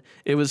on.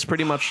 It was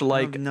pretty much I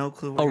like have no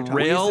clue what a you're talking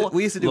rail.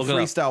 We used to do Look it up.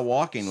 freestyle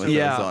walking with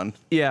yeah, those on.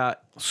 yeah,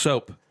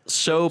 Soap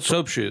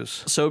soap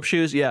shoes.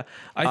 shoes. Yeah,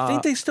 I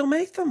think they still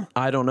make them.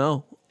 I don't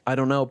know.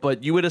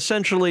 But you would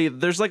essentially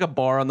there's like a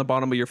bar on the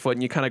bottom of your foot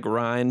and you kind of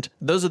grind.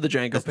 Those are the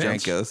Janko That's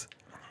pants. Jankos.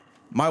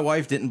 My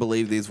wife didn't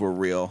believe these were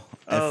real.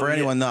 And Oh, for yeah.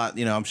 anyone not,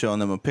 I'm showing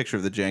them a picture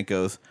of the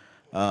Jankos.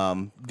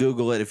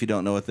 Google it if you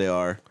don't know what they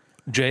are.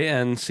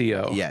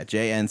 JNCO. Yeah,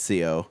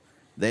 JNCO.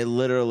 They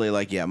literally,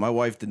 my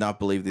wife did not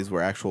believe these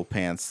were actual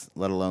pants,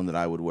 let alone that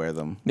I would wear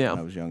them Yeah. when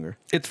I was younger.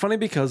 It's funny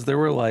because there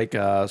were like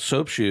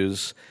soap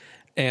shoes,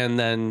 and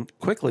then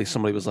quickly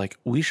somebody was like,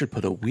 "We should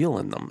put a wheel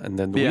in them," and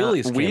then the Yeah,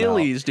 wheelies, came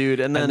wheelies, out. dude,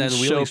 and then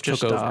Wheelies soap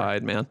just took over.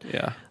 died, man.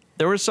 Yeah,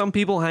 There were some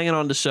people hanging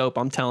on to soap.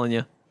 I'm telling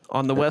you,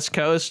 on the West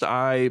Coast,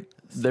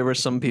 there were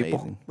some people.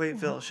 Amazing. Wait,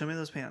 Phil, show me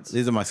those pants.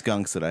 These are my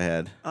skunks that I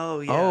had.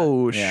 Oh yeah.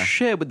 Oh Yeah.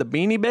 shit! With the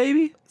Beanie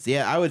Baby. So,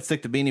 yeah, I would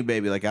stick the Beanie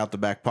Baby out the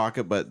back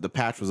pocket, but the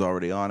patch was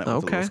already on it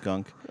with the Okay. little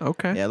skunk.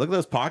 Okay. Yeah, look at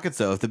those pockets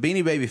though. If the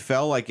Beanie Baby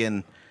fell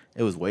it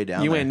was way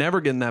down You there. ain't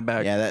never getting that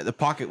back. Yeah, the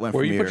pocket went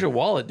where from you here. put your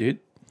wallet, dude?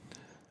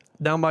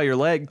 Down by your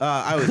leg.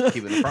 I was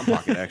keeping the front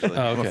pocket actually.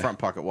 I'm okay. a front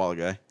pocket wallet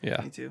guy.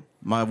 Yeah, Me too.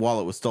 My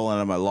wallet was stolen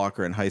out of my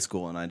locker in high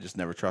school, and I just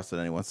never trusted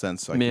anyone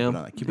since. So I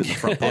Yeah. keep it in the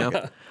front pocket.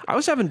 Yeah. I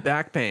was having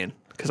back pain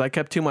because I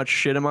kept too much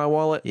shit in my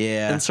wallet.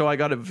 Yeah. And so I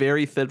got a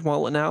very thin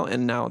wallet now,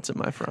 and now it's in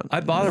my front. I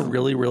bought a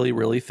really, really,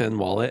 really thin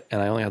wallet,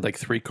 and I only had like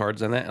 3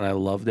 cards in it, and I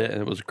loved it,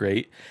 and it was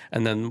great.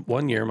 And then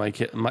one year,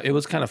 it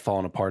was kind of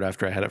falling apart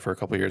after I had it for a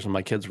couple of years, and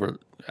my kids were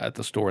at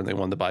the store, and they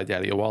wanted to buy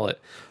Daddy a wallet,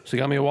 so he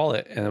got me a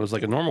wallet, and it was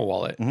like a normal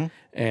wallet,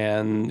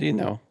 and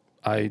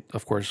I,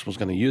 of course, was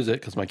going to use it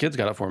because my kids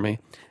got it for me.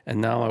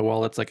 And now my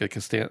wallet's like a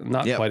Costanza,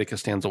 not Yep. quite a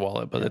Costanza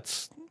wallet, but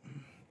it's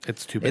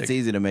too big. It's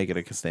easy to make it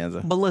a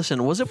Costanza. But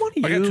listen, was it one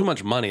of I got too you?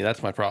 much money.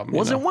 That's my problem.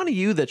 Was it one of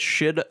you that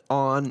shit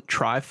on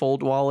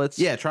trifold wallets?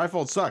 Yeah,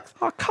 trifold sucks.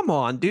 Oh, come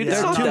on, dude. Yeah,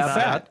 It's not too that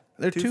bad.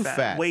 They're too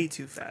fat. Way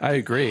too fat. I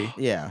agree.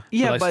 Yeah.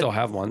 Yeah, but I still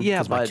have one Yeah,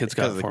 because my but kids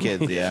got Because it of for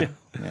the me. kids,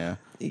 yeah. Yeah.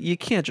 you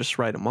can't just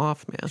write them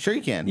off, man. Sure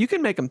you can. You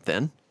can make them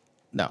thin.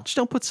 No. Just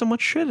don't put so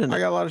much shit in I it.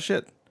 got a lot of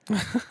shit.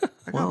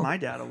 I got my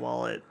dad a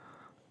wallet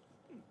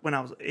when I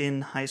was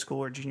in high school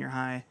or junior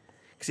high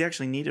because he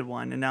actually needed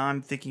one. And now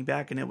I'm thinking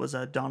back, and it was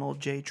a Donald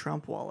J.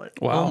 Trump wallet.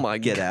 Wow. Oh my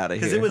Get god. out of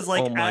here. Because it was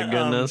like Oh my at,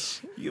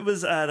 goodness. it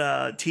was at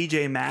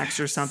TJ Maxx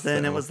or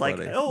something. So It was like,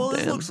 funny. oh, well,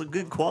 this Damn. looks like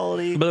good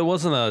quality. But it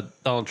wasn't a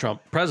Donald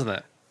Trump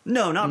president.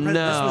 No, not No,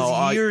 this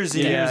was years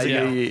and yeah, years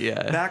yeah,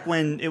 ago. yeah. Back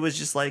when it was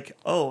just like,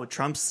 oh,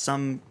 Trump's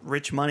some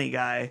rich money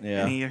guy,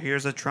 Yeah. and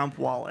here's a Trump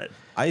wallet.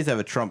 I used to have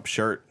a Trump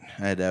shirt.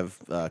 I had to have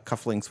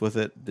cufflinks with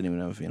it. Didn't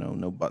even have,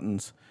 no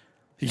buttons.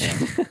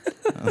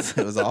 It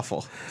was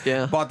awful.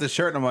 Yeah. Bought this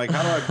shirt and I'm like,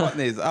 how do I button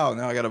these? Oh,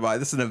 now I got to buy.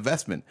 This is an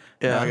investment.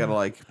 Yeah. Now I got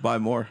to buy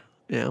more.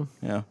 Yeah.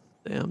 Yeah.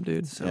 Damn,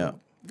 dude. Yeah.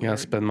 You gotta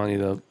spend money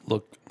to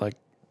look like.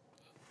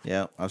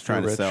 Yeah. I was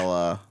trying to rich.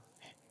 sell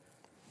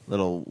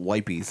little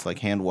wipies, like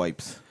hand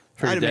wipes.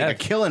 For I'd your make a dad?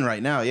 killing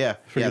right now. Yeah.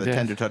 Yeah. your The dad?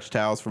 Tender Touch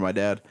towels for my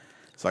dad.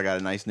 So I got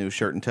a nice new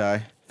shirt and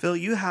tie. Phil,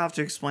 you have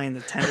to explain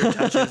the tender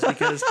touches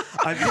because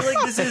I feel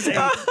like this is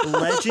a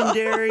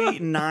legendary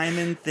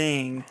Nyman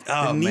thing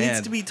that Oh, needs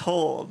man. to be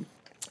told.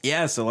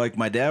 Yeah. So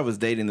my dad was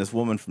dating this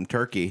woman from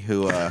Turkey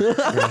who,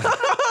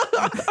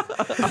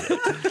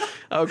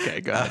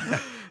 Okay, go ahead.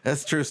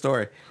 that's a true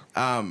story.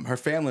 Her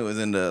family was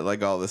into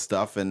all this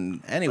stuff.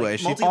 And anyway,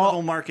 she,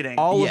 Multi-level marketing.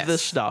 All Yes. of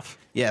this stuff.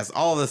 yes,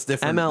 all this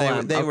different.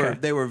 MLM, okay.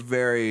 They were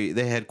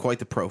they had quite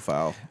the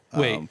profile.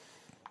 Wait.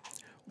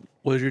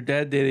 Was your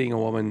dad dating a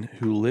woman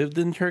who lived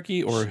in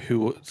Turkey or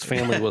whose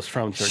family was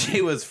from Turkey?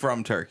 She was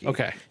from Turkey.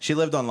 Okay. She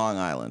lived on Long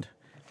Island,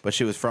 but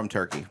she was from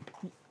Turkey.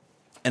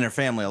 And her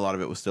family, a lot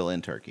of it was still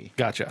in Turkey.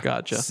 Gotcha.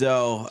 Gotcha.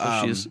 So,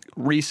 She's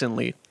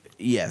recently.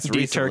 yes, de-turkeyed.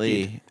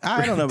 recently.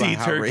 I don't know about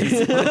how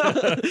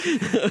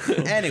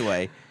recently.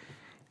 Anyway,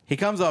 he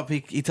comes up,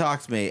 he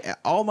talks to me.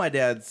 All my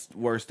dad's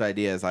worst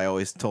ideas, I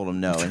always told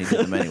him no, and he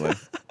did them anyway.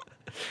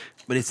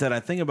 But he said, I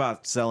think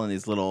about selling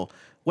these little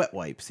wet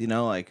wipes,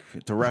 like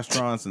to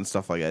restaurants and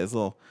stuff like that. This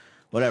little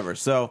whatever.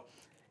 So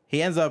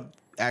he ends up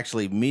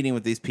actually meeting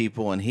with these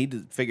people, and he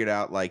figured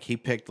out he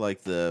picked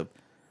the,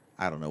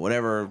 I don't know,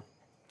 whatever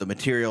the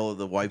material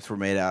the wipes were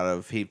made out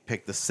of. He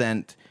picked the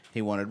scent.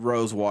 He wanted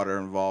rose water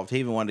involved. He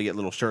even wanted to get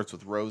little shirts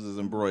with roses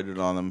embroidered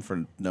on them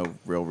for no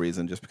real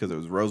reason, just because there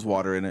was rose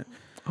water in it.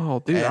 Oh,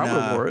 dude, And,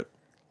 I would wear it.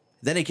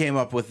 Then he came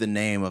up with the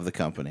name of the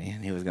company,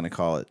 and he was going to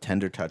call it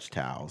Tender Touch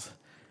Towels.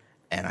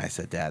 And I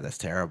said, Dad, that's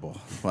terrible.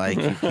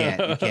 You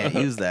can't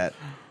use that.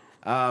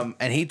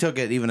 And he took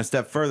it even a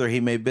step further.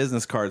 He made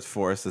business cards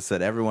for us that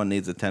said everyone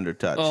needs a tender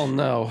touch. Oh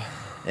no.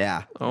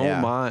 Yeah. Oh,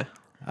 yeah. my.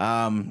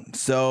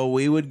 So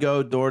we would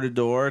go door to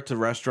door to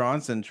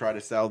restaurants and try to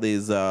sell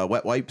these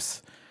wet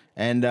wipes.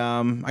 And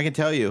I can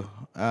tell you,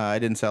 I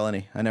didn't sell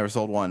any. I never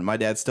sold one. My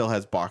dad still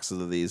has boxes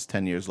of these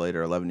 10 years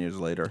later, 11 years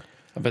later.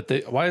 I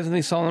bet why isn't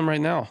he selling them right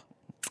now?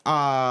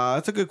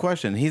 That's a good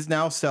question. He's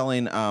now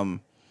selling. I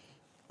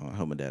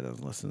hope my dad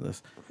doesn't listen to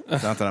this.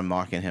 It's not that I'm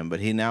mocking him, but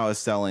he now is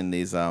selling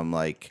these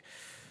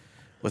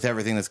with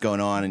everything that's going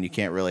on, and you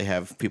can't really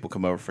have people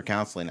come over for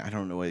counseling. I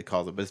don't know what he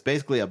calls it, but it's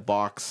basically a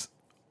box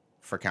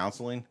for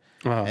counseling.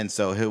 Wow. And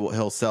so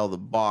he'll sell the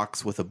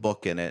box with a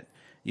book in it.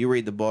 You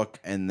read the book,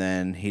 and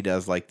then he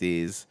does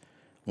these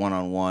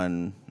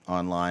one-on-one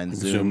online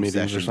Zoom meetings or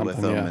sessions with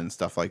something, them yeah. and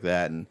stuff like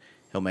that, and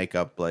he'll make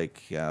up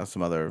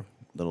some other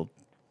little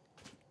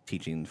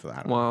teaching for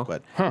that. Wow.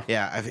 But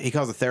yeah, he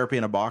calls it therapy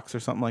in a box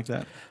or something like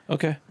that.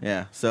 Okay.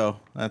 Yeah, so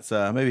that's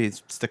maybe he'd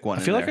stick one.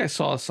 I feel like I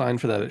saw a sign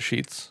for that at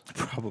Sheets.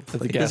 probably At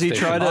the gas he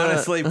station. try to-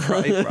 honestly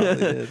probably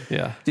did.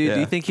 Yeah. Dude, do Yeah.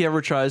 you think he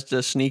ever tries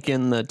to sneak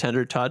in the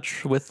tender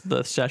touch with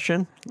the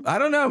session? I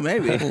don't know,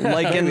 maybe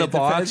Like in the It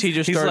box, depends. he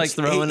just He's starts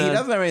like- throwing He it.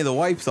 doesn't have any of the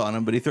wipes on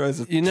him, but he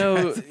throws. You know,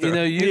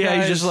 you Yeah,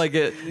 guys, he's just like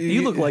it.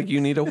 You look like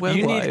you need a wet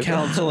you wipe. need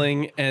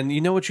counseling, and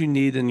you know what you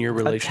need in your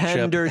relationship?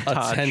 tender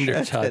touch. A tender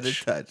Tender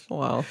touch. touch.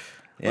 Wow.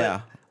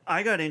 Yeah.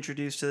 I got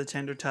introduced to the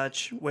tender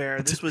touch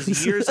where this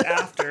was years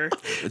after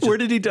Where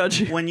did he touch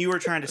you? when you were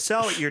trying to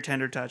sell your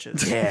tender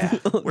touches. Yeah.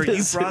 Where you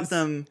This brought is-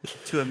 them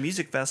to a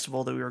music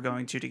festival that we were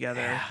going to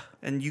together,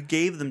 and you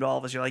gave them to all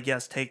of us. You're like,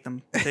 yes, take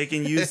them, take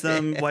and use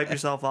them, wipe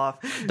yourself off.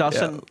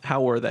 Dustin,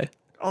 how were they?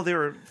 Oh, they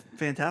were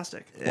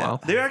fantastic. Wow.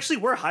 They actually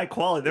were high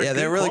quality. Yeah,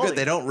 they're good really quality.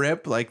 good. They don't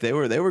rip.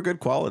 They were good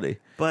quality.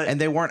 But- and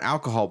they weren't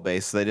alcohol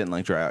based, so they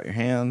didn't dry out your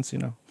hands.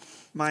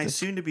 My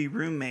soon-to-be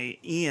roommate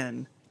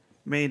Ian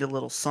made a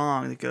little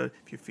song that goes,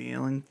 "If you're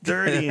feeling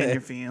dirty and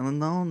you're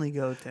feeling lonely,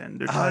 go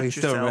tender touch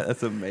yourself."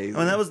 That's amazing.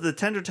 And that was the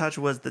tender touch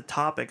was the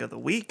topic of the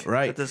week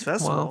Right. at this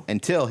festival. Wow.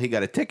 Until he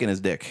got a tick in his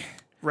dick.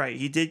 Right,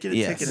 he did get a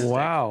Yes. ticket. in his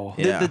Wow.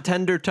 Yeah. Did the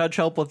tender touch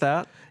help with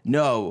that?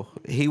 No,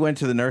 he went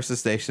to the nurse's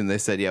station. They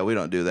said, "Yeah, we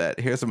don't do that.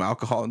 Here's some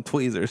alcohol and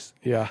tweezers."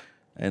 Yeah.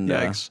 And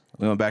Yikes.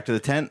 we went back to the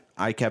tent.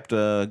 I kept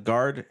a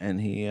guard, and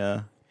he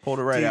pulled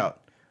it right Dude, out.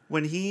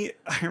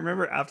 I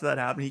remember after that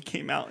happened, he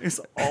came out. He was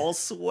all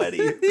sweaty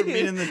from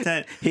being in the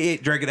tent. He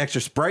drank an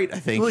extra Sprite, I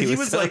think. Well, he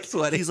was so like,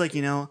 sweaty. he's like,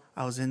 I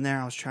was in there.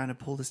 I was trying to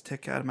pull this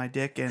tick out of my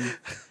dick, and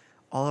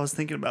all I was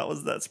thinking about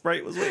was that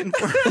Sprite was waiting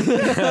for me.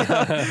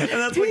 And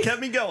that's what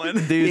kept me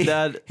going. Dude,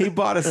 that He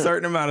bought a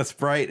certain amount of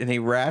Sprite and he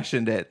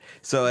rationed it.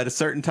 So at a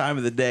certain time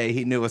of the day,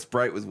 he knew a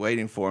Sprite was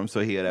waiting for him, so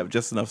he would have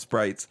just enough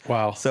Sprites.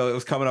 Wow. So it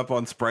was coming up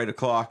on Sprite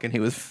o'clock, and he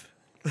was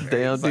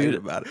very damn excited dude,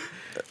 about it.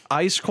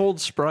 ice cold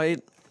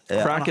Sprite,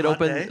 crack On a it hot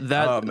open. day?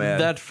 That Oh, man.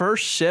 that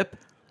first sip,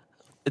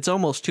 it's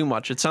almost too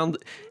much. It's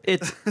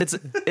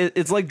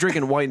like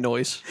drinking white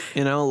noise,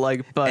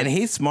 like. But And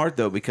he's smart,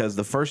 though, because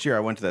the first year I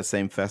went to that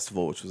same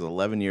festival, which was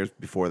 11 years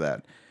before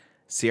that,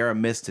 Sierra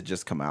Mist had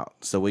just come out.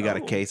 So we got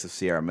a case of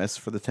Sierra Mist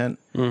for the tent.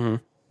 Mm-hmm.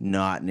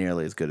 Not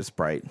nearly as good as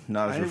Sprite.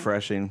 Not as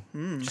refreshing.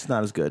 Just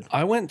not as good.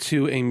 I went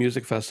to a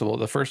music festival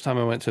the first time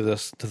I went to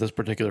this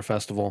particular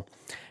festival,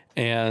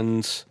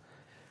 and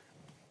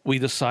we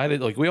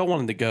decided, like, we all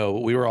wanted to go.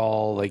 We were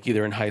all like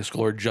either in high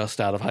school or just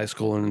out of high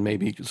school and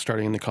maybe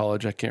starting into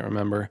college. I can't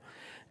remember.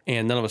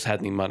 And none of us had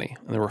any money.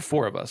 And there were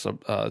four of us,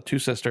 two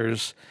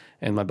sisters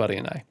and my buddy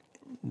and I.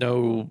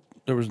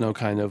 There was no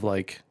kind of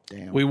like,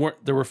 Damn. we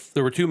weren't, there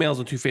were two males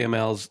and two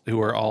females who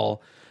were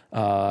all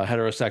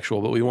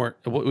heterosexual, but we weren't,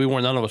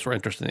 none of us were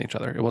interested in each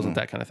other. It wasn't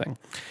that kind of thing.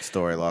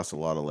 Story lost a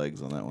lot of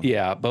legs on that one.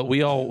 Yeah, but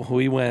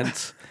we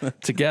went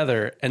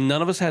together, and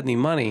none of us had any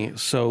money.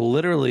 So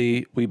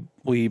literally,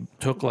 we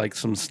took like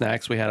some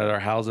snacks we had at our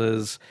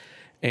houses,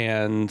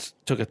 and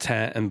took a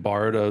tent and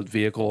borrowed a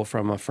vehicle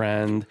from a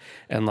friend,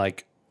 and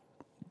like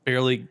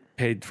barely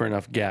paid for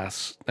enough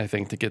gas, I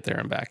think, to get there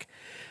and back.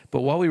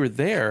 But while we were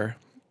there,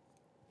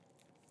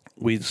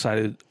 we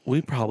decided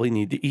we probably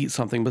need to eat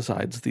something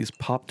besides these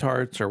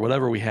Pop-Tarts or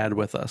whatever we had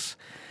with us.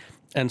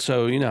 And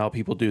so, you know how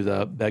people do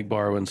the beg,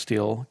 borrow, and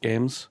steal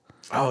games?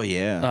 Oh,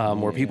 yeah.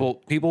 Where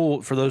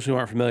people, for those who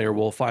aren't familiar,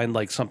 will find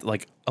like something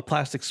like a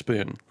plastic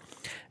spoon,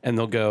 and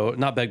they'll go,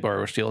 not beg,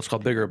 borrow, or steal, it's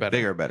called bigger or better.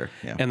 Bigger or better,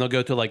 yeah. And they'll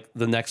go to like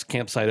the next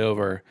campsite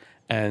over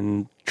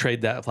and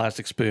trade that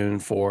plastic spoon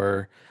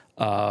for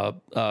a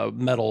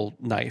metal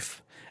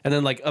knife. And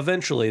then like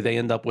eventually they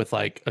end up with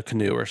like a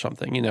canoe or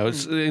something. You know,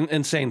 it's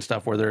insane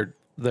stuff where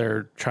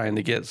they're trying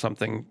to get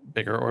something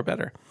bigger or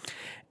better.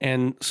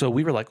 And so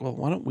we were like, well,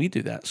 why don't we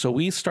do that? So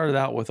we started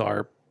out with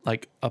our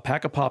like a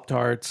pack of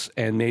Pop-Tarts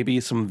and maybe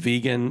some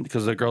vegan,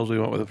 because the girls we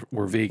went with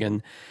were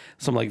vegan,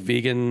 some like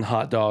vegan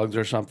hot dogs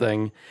or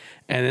something,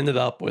 and ended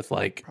up with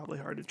like, Probably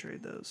hard to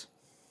trade those.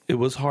 it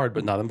was hard,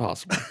 but not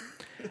impossible.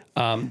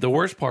 The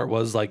worst part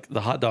was like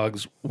the hot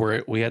dogs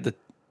we had to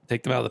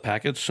take them out of the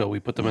package. So we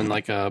put them in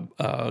like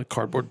a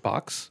cardboard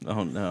box.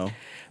 Oh, no.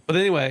 But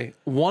anyway,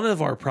 one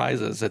of our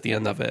prizes at the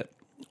end of it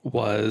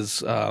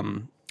was a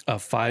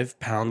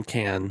 5-pound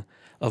can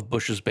of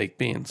Bush's baked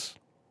beans.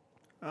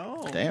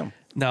 Oh, Damn.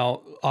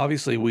 Now,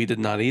 obviously, we did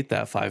not eat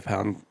that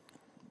 5-pound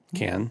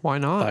can. Why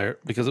not?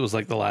 Because it was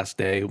like the last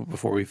day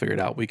before we figured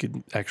out we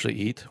could actually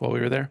eat while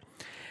we were there.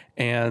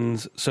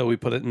 And so we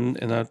put it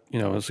in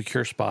a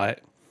secure spot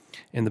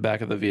in the back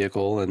of the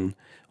vehicle, and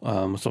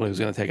somebody was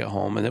going to take it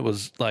home. And it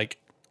was like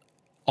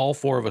all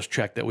four of us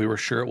checked that we were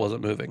sure it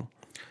wasn't moving.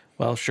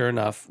 Well, sure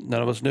enough,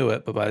 none of us knew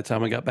it, but by the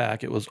time we got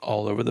back, it was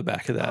all over the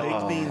back of that.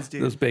 baked beans,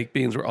 dude. Those baked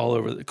beans were all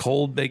over, the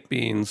cold baked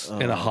beans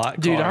in a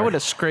hot Dude, car. I would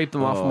have scraped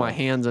them off of my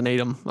hands and ate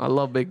them. I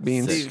love baked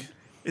beans. Dude,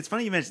 it's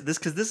funny you mentioned this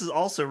because this is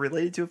also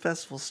related to a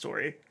festival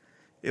story.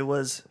 It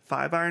was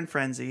Five Iron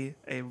Frenzy,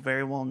 a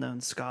very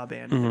well-known ska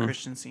band in the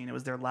Christian scene. It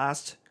was their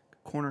last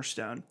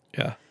cornerstone.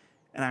 Yeah.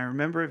 And I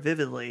remember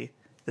vividly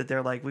that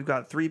they're like, we've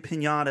got 3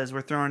 piñatas.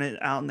 We're throwing it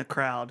out in the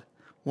crowd.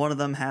 One of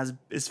them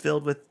is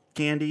filled with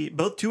candy.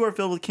 Two are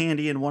filled with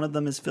candy, and one of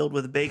them is filled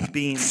with baked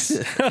beans.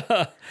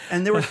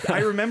 And I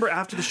remember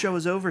after the show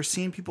was over,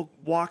 seeing people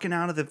walking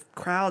out of the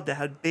crowd that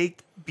had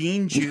baked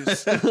bean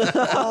juice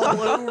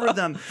all over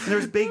them. And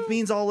there's baked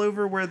beans all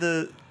over where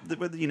the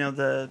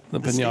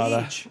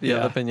piñata. stage. Yeah,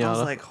 the I was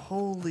piñata. like,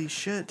 holy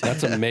shit.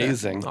 That's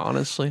amazing.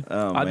 Honestly,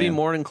 Oh, I'd be man.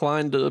 more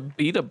inclined to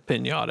beat a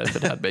pinata if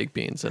it had baked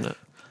beans in it.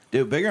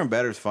 Dude, bigger and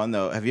better is fun,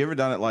 though. Have you ever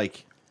done it,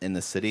 like, in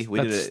the city? We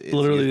That's did it.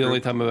 literally youth the only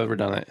group. time I've ever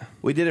done it.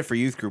 We did it for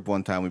youth group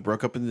one time. We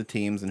broke up into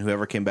teams, and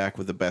whoever came back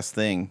with the best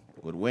thing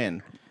would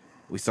win.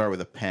 We started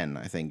with a pen,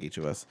 I think, each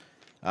of us.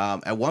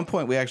 At one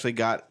point, we actually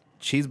got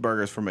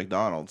cheeseburgers from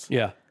McDonald's.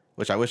 Yeah.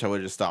 Which I wish I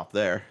would have just stopped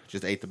there,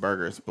 just ate the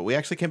burgers. But we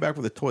actually came back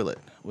with a toilet.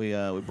 We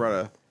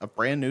brought a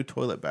brand new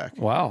toilet back.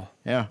 Wow.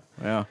 Yeah.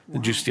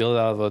 Did you steal it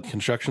out of a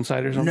construction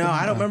site or something? No,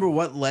 I don't remember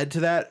what led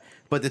to that.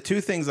 But the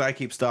two things I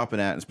keep stopping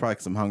at, and it's probably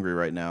because I'm hungry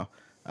right now.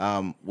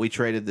 We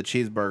traded the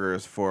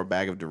cheeseburgers for a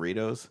bag of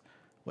Doritos,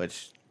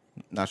 which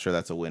not sure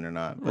that's a win or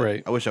not. But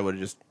Right. I wish I would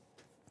have just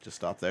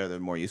stopped there. They're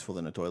more useful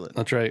than a toilet.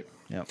 That's right.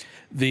 Yep.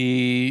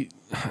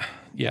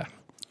 Yeah.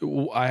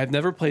 I have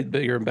never played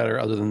bigger and better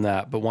other than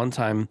that. But one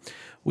time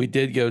we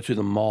did go to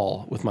the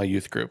mall with my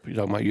youth group. You're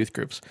talking about youth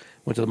groups.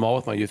 Went to the mall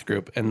with my youth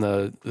group, and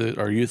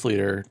our youth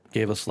leader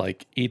gave us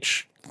like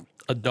each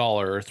 $1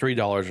 or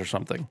 $3 or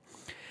something.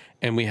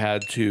 and we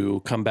had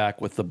to come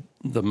back with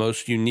the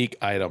most unique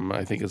item,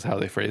 I think is how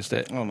they phrased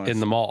it, Oh, nice. in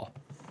the mall,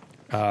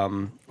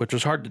 which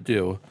was hard to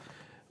do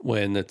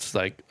when it's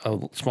like a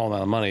small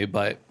amount of money,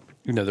 but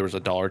there was a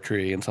Dollar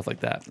Tree and stuff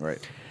like that. Right.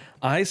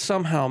 I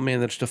somehow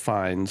managed to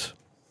find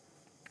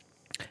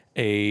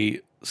a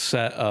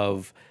set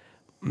of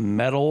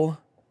metal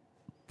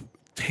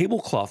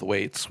tablecloth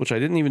weights, which I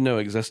didn't even know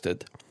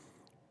existed.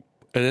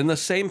 And in the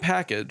same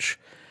package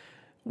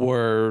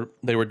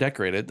they were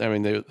decorated. I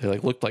mean, they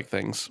like looked like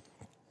things.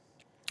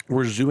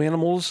 Were zoo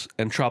animals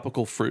and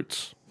tropical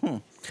fruits.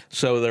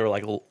 So they were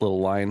like little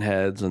lion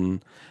heads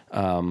and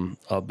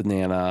a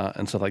banana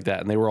and stuff like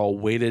that. And they were all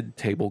weighted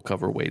table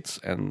cover weights.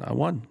 And I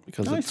won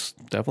because it's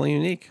definitely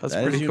unique. That's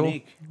That is pretty cool.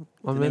 unique.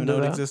 I'm Didn't even into know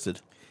it that.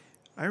 existed.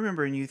 I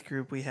remember in youth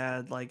group we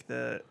had like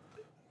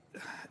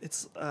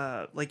it's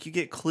like you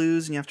get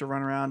clues and you have to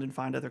run around and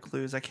find other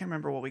clues. I can't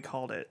remember what we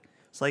called it.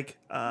 It's like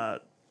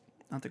not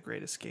The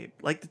Great Escape,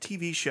 like the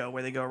TV show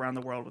where they go around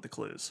the world with the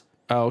clues.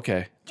 Oh,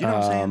 okay. Do you know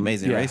what I'm saying?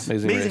 Amazing Race?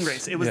 Amazing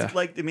Race. It was Yeah.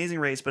 like the Amazing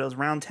Race, but it was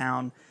around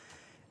town.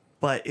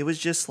 But it was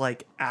just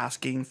like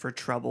asking for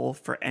trouble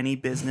for any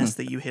business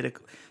that you hit.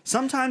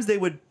 Sometimes they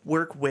would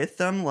work with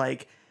them,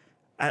 like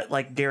at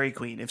like Dairy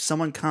Queen. If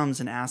someone comes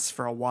and asks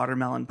for a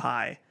watermelon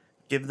pie,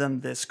 give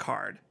them this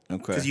card. Okay.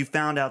 Because you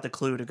found out the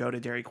clue to go to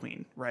Dairy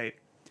Queen, right?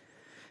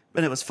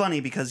 But it was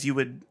funny because you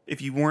would,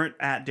 if you weren't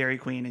at Dairy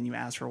Queen and you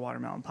asked for a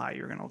watermelon pie,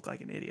 you were going to look like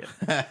an idiot.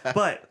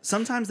 But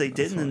sometimes they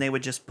didn't, and they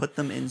would just put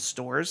them in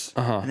stores.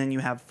 And then you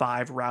have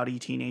 5 rowdy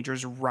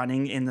teenagers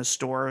running in the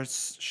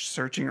stores,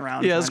 searching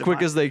around. Yeah, trying as to quick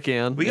find- as they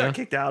can. We yeah. got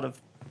kicked out of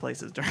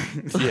places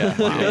during Yeah.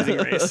 Amazing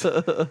Race.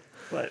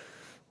 But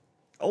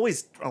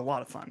always a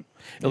lot of fun.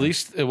 At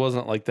least it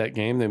wasn't like that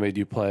game they made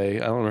you play.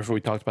 I don't remember if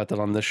we talked about that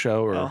on this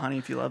show or Oh, Honey,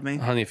 If You Love Me.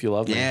 Honey, If You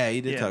Love Me. Yeah,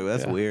 you did Yeah. talk about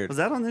That's Yeah. weird. Was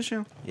that on this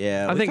show?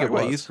 Yeah, I we think talk it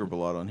about was. youth group a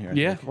lot on here. I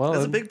Yeah, think. well,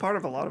 That's a big part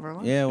of a lot of our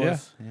lives. Yeah, it Yeah.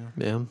 was. Yeah.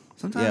 Yeah.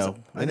 Sometimes Yeah, I I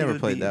think it never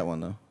would played be- that one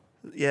though.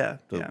 Yeah,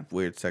 The yeah.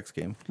 weird sex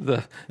game.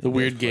 the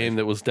weird game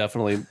that was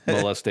definitely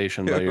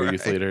molestation by your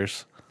youth Right.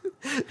 leaders.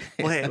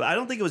 Well, hey, I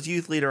don't think it was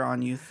youth leader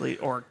on youth lead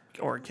or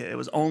kid. It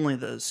was only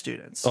the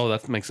students. Oh,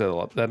 that makes it a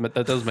lot. That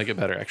does make it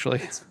better,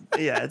 actually.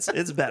 Yeah,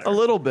 it's better. A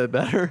little bit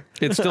better.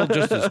 It's still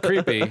just as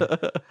creepy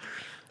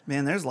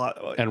Man, there's a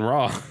lot. and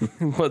raw,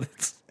 but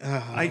it's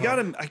I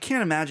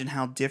can't imagine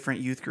how different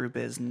youth group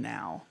is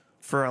now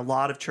for a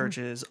lot of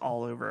churches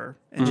all over,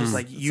 and just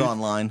like youth,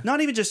 online.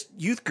 Not even just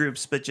youth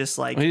groups, but just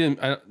like. you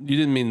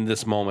didn't mean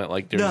this moment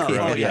like during No,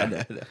 Corona. oh, yeah.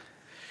 no.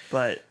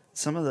 But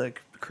some of the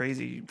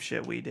crazy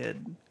shit we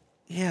did,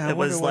 Yeah, I it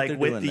was wonder what like they're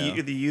with doing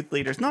now. the youth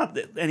leaders, not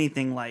that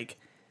anything like,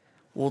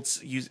 well,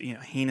 it's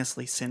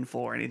heinously sinful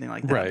or anything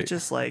like that. Right. But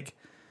just like,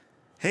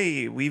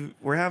 hey,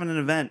 we're having an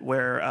event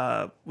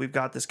where we've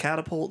got this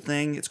catapult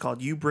thing. It's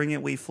called "You Bring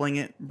It, We Fling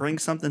It." Bring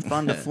something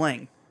fun to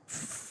fling.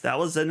 That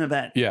was an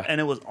event. Yeah.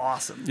 and it was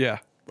awesome. Yeah,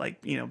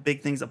 Like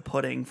big things of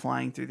pudding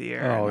flying through the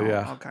air. Oh, and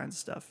yeah. all kinds of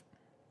stuff.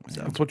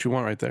 So that's what you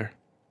want right there.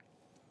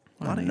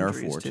 a lot of Nerf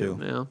injuries, war too. too.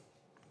 Yeah.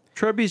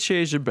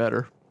 Trebuchets are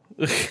better.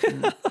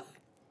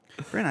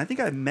 Brandon, I think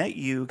I met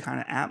you kind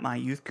of at my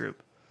youth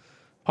group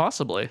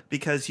Possibly.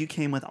 because you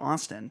came with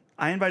Austin.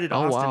 I invited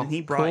Oh, Austin wow. and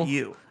he brought Cool.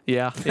 you.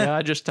 Yeah. Yeah.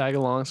 I just tag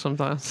along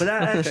sometimes. But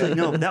that actually,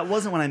 no, that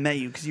wasn't when I met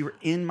you because you were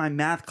in my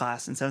math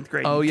class in 7th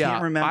grade. oh, You yeah.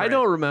 Can't remember I it.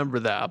 don't remember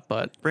that,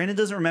 but Brandon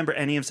doesn't remember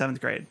any of 7th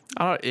grade.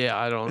 I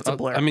don't. It's a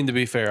blur. I mean, to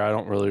be fair, I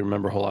don't really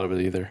remember a whole lot of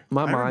it either.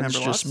 My I mind's remember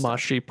lots just of stuff.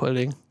 mushy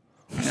pudding.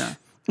 Yeah.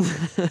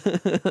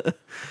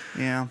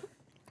 Yeah.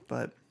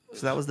 But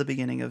so that was the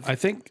beginning of I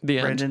think The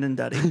end. Brandon and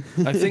Duddy.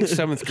 I think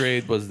 7th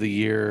grade was the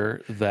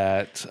year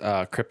that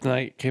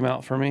Kryptonite came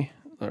out for me.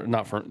 Or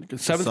not for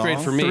 7th grade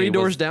song? for me. Three was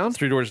Doors Down?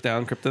 3 Doors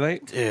Down,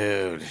 Kryptonite.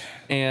 Dude.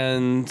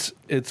 And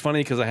it's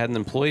funny because I had an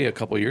employee a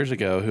couple years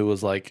ago who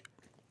was like,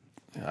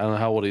 I don't know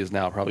how old he is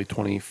now, probably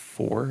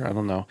 24. I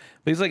don't know.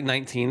 But he's like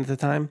 19 at the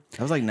time.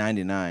 I was like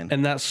 99.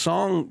 And that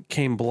song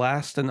came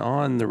blasting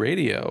on the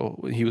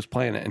radio. He was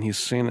playing it and he's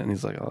singing it and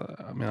he's like,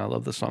 oh, man, I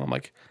love this song. I'm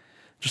like,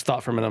 just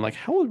thought for a minute, I'm like,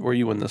 how old were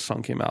you when this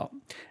song came out?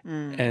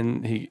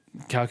 And he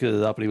calculated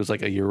it up and he was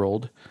like a year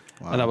old.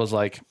 And I was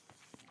like,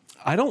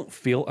 I'm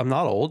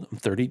not old. I'm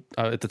 30.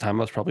 At the time,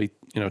 I was probably,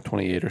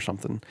 28 or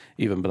something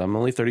even, but I'm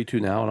only 32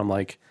 now. And I'm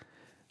like,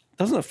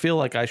 doesn't it feel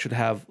like I should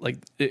have, like,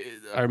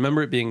 I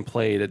remember it being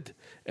played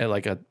at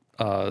like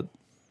a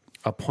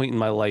point in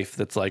my life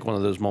that's like one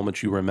of those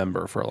moments you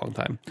remember for a long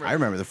time. I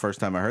remember the first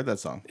time I heard that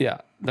song. Yeah,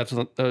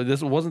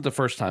 this wasn't the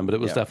first time, but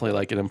it was Yeah. definitely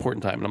like an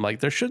important time. And I'm like,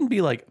 there shouldn't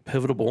be like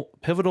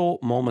pivotal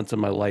moments in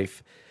my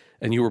life,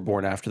 and you were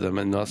born after them,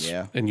 and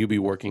Yeah. and you be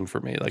working for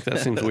me. Like that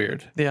seems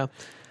weird. Yeah.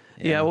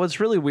 Yeah, what's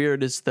really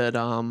weird is that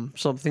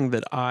something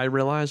that I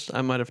realized,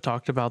 I might have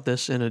talked about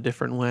this in a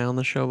different way on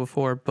the show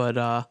before,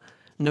 but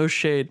no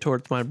shade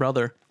towards my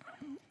brother.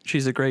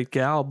 She's a great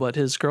gal, but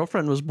his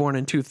girlfriend was born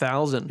in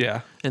 2000.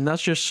 Yeah. And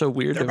that's just so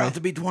weird They're to me. about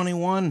to be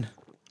 21.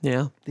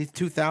 Yeah, These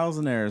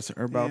 2000ers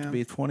are about to Yeah.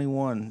 be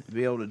 21. To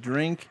be able to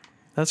drink.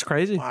 that's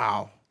crazy.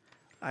 Wow.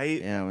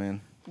 Yeah,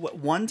 man.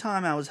 one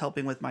time I was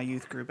helping with my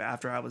youth group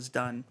after I was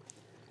done,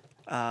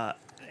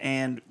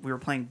 and we were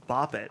playing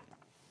Bop It,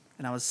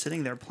 and I was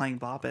sitting there playing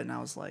Bop It, and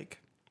I was like,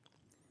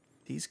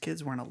 these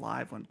kids weren't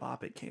alive when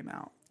Bop It came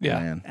out. Yeah.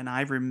 Man. And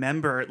I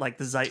remember like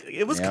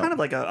it was Yeah. kind of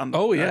like a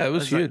Oh, yeah, it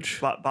was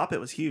huge. Bop It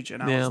was huge,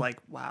 and I Yeah. was like,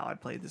 wow, I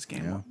played this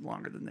game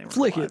longer than they were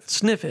Flick alive. it,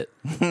 sniff it,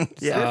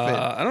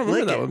 Yeah, I don't remember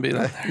Lick that it. one being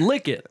on there.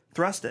 lick it,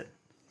 thrust it.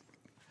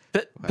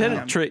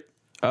 penetrate,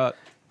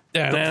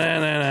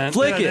 Da-na-na-na-na.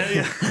 flick Yeah,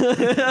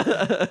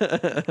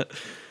 it. yeah.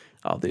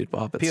 Oh, dude,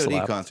 Bop It POD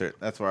slapped. concert.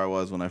 That's where I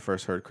was when I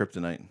first heard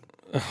Kryptonite.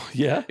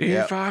 Yeah.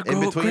 Yeah. If I In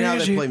go between how they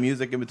crazy. play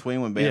music in between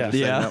when bands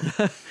Yeah. are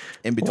setting up.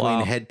 In between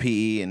Wow. head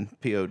PE and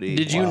POD.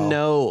 Did you Wow.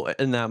 know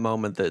in that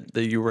moment that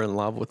you were in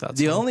love with that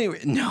The song? only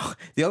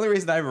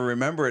reason I ever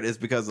remember it is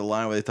because the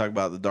line where they talk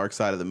about the dark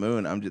side of the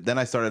moon. Then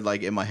I started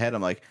like in my head.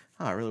 I'm like,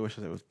 oh, I really wish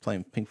I was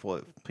playing Pink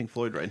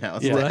Floyd right now.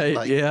 It's Yeah. Right,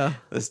 like, yeah.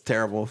 This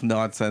terrible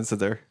nonsense that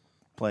they're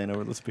playing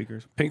over the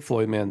speakers. Pink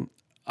Floyd, man.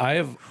 I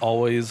have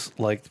always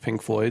liked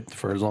Pink Floyd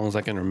for as long as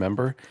I can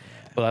remember.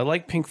 But I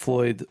like Pink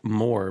Floyd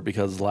more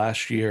because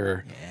last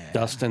year,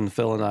 Dustin,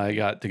 Phil, and I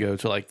got to go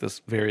to like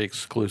this very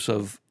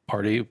exclusive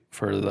party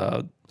for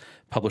the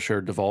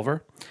publisher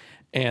Devolver.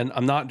 And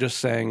I'm not just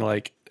saying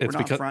like it's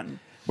not because fronting.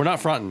 we're not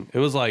fronting. It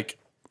was like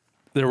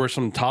there were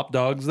some top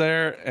dogs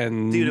there,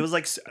 and Dude, it was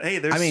like, hey,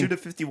 there's I mean, Suda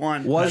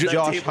 51. Was at that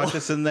Josh table.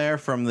 Hutcherson there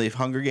from the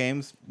Hunger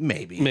Games?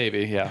 Maybe.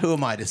 maybe, yeah. Who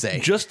am I to say?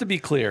 Just to be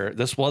clear,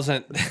 this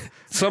wasn't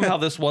somehow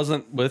this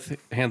wasn't with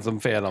Handsome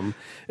Phantom.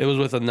 It was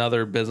with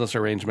another business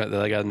arrangement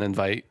that I got an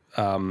invite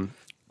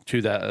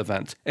to that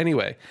event.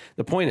 Anyway,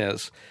 the point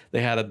is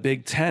they had a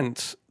big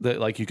tent that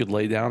like you could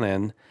lay down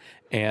in,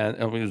 and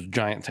it was a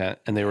giant tent,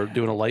 and they were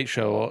doing a light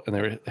show,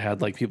 and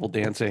had like people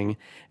dancing,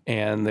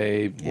 and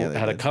they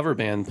had a cover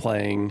band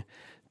playing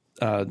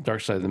Dark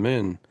Side of the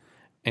Moon,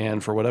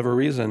 and for whatever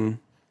reason,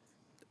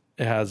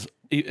 it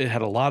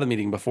had a lot of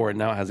meaning before, and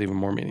now it has even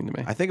more meaning to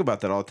me. I think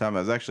about that all the time. I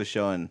was actually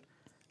showing,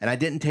 and I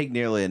didn't take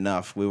nearly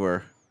enough.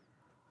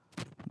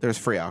 There's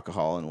free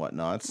alcohol and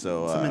whatnot,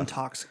 so Some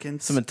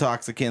intoxicants. some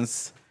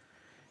intoxicants.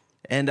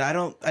 And I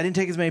didn't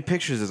take as many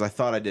pictures as I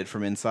thought I did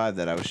from inside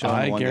that I was showing.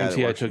 I the one guy that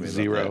guarantee I works for took me about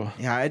zero.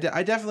 that. Yeah,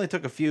 I definitely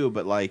took a few,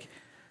 but like,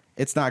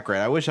 it's not great.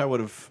 I wish I would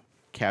have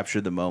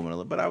captured the moment a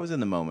little, but I was in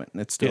the moment,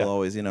 and it's still Yeah.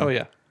 always, Oh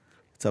yeah.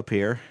 it's up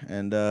here,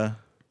 and that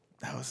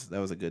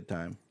was a good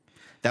time.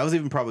 That was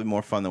even probably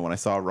more fun than when I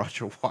saw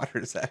Roger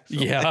Waters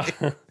actually. Yeah.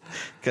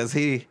 Because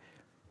he,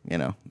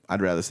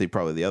 I'd rather see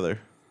probably the other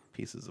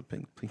pieces of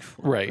Pink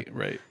Floyd.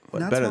 Right. But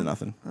That's better one- than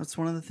nothing. That's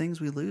one of the things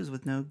we lose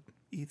with no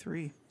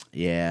E3.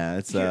 Yeah,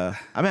 it's I'm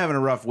having a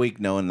rough week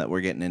knowing that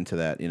we're getting into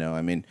that.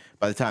 I mean,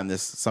 by the time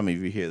some of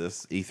you hear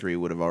this, E3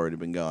 would have already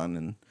been gone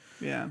and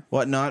Yeah.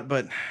 whatnot.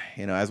 But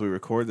as we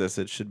record this,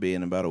 it should be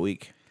in about a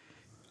week.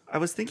 I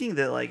was thinking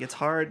that like it's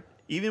hard.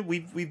 Even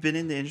we've been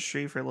in the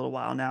industry for a little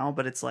while now,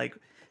 but it's like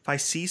if I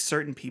see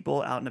certain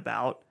people out and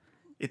about,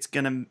 it's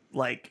gonna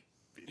like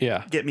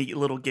Yeah. get me a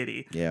little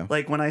giddy. Yeah.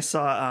 Like when I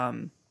saw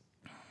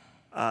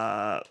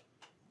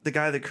the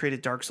guy that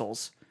created Dark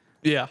Souls,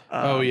 Yeah.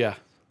 Oh yeah.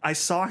 I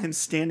saw him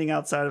standing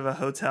outside of a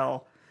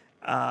hotel,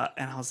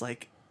 and I was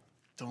like,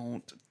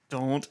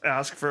 don't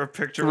ask for a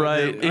picture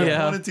Right, with him.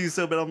 yeah. I wanted to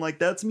so, but I'm like,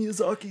 that's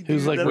Miyazaki. Dude. He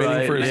was like That's waiting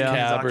Right, for his yeah.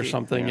 cab or Miyazaki.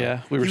 something.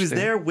 Yeah. He was standing-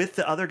 there with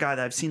the other guy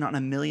that I've seen on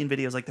a million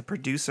videos, like the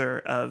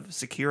producer of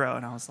Sekiro,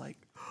 and I was like,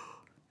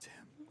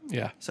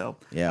 Yeah. so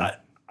Yeah.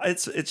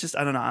 it's just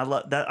I don't know.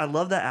 I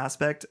love that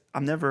aspect.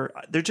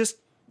 They're just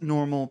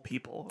normal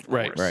people, of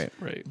Right. course.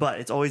 Right. But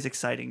it's always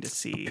exciting to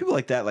see. People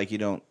like that, like you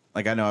don't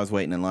like. I know I was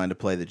waiting in line to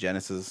play the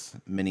Genesis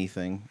mini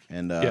thing,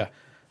 and Yeah.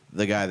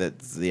 the guy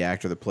that's the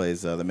actor that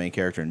plays the main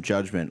character in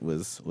Judgment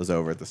was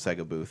over at the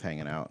Sega booth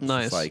hanging out. It's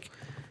Nice. just like,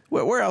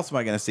 where else am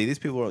I going to see these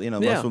people? Most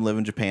Yeah. of them live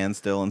in Japan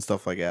still and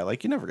stuff like that.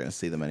 Like you're never going to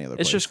see them any other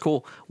place. It's just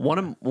cool.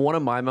 One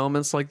of my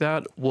moments like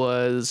that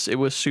was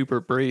super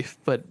brief,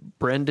 but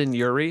Brendan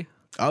Urie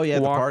oh yeah,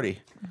 the walked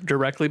party.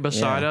 directly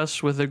beside Yeah.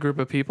 us with a group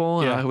of people,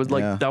 and Yeah. I was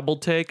like Yeah. double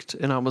taked,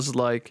 and I was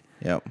like,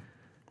 Yep.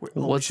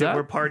 Holy what's shit, that?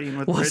 We're partying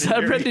with "Was Brendan that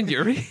Urie. Brendan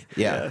Urie?"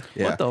 Yeah.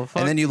 Yeah. What the fuck?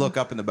 And then you look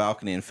up in the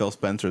balcony and Phil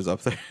Spencer's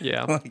up there.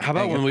 Yeah. How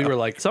about when we were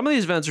like Some of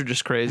these events are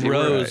just crazy.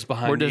 rows we're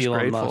behind just Elon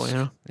grateful, Musk? you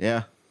know?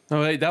 Yeah.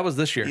 No, wait, that was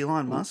this year.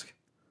 Elon Musk?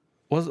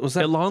 Was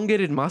that?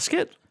 Elongated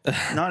musket?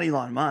 Not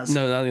Elon Musk.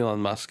 No, not Elon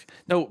Musk.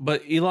 No,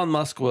 but Elon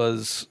Musk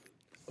was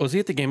he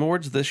at the Game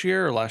Awards this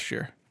year or last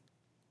year?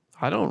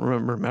 I don't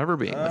remember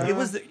being there.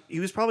 He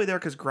was probably there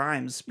because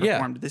Grimes Yeah,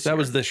 performed this that year.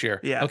 was this year.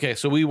 Yeah. Okay,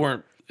 so we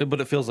weren't,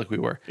 but it feels like we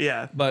were.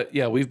 Yeah. But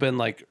yeah, we've been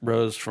like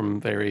rows from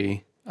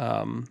very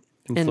And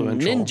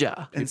influential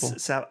Ninja. And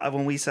people.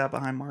 when we sat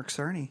behind Mark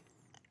Cerny,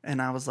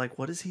 and I was like,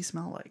 what does he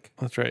smell like?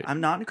 That's right. I'm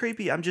not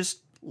creepy. I'm just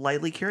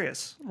lightly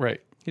curious.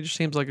 Right. He just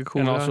seems like a cool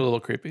And guy. also a little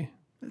creepy.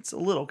 It's a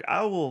little.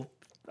 I will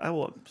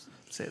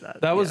say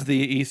that. That was yeah.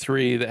 the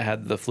E3 that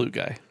had the flute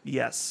guy.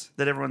 Yes,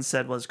 that everyone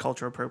said was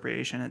cultural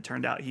appropriation. It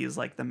turned out he is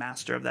like the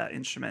master of that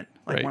instrument,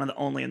 like Right. one of the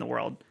only in the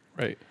world.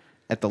 Right.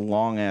 At the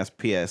long ass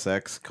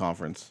PSX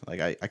conference,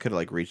 like I could have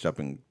like reached up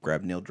and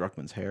grabbed Neil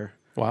Druckmann's hair.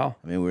 Wow.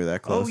 I mean, we were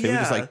that close. Oh, He was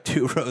just yeah. like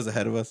 2 rows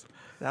ahead of us.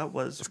 That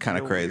was It's kind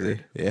of real crazy.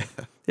 weird. Yeah.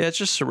 Yeah, it's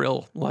just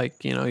surreal.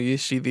 Like, you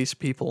see these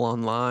people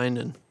online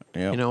and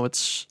Yep. You know,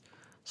 it's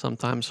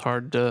sometimes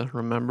hard to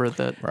remember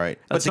that. Right.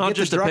 It's to not get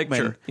to just a Druckmann,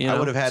 picture. You know? I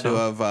would have had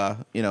So- to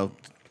have,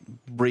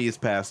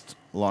 breezed past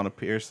Lana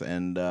Pierce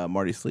and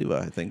Marty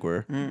Sleva. I think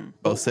we're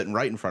both sitting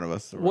right in front of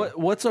us.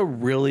 What's a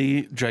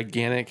really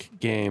gigantic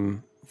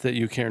game that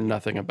you care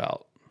nothing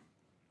about,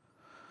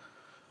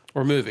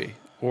 or movie,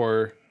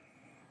 or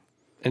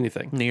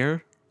anything?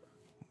 Near.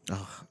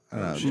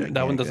 I don't know,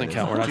 That one doesn't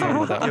count. We're not talking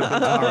about that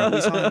one. Taro,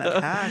 we saw him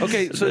at PAX.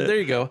 Okay, so there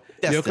you go.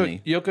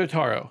 Destiny. Yoko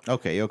Taro.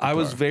 Okay, Yoko I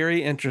was Taro.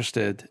 very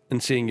interested in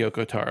seeing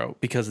Yoko Taro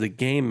because the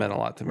game meant a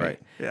lot to me. Right.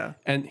 Yeah.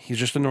 And he's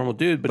just a normal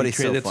dude, but, But he he's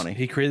so created funny.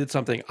 he created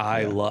something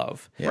I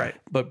love. Yeah. Right.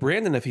 But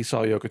Brandon, if he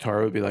saw Yoko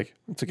Taro, would be like,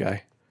 "It's a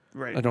guy."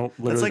 Right. I don't- That's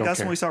literally like don't us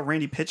care. when we saw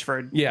Randy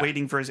Pitchford Yeah.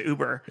 waiting for his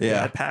Uber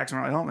Yeah. at PAX. And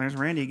we're like, oh, there's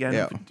Randy again.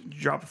 Yeah. Did you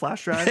drop a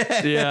flash drive?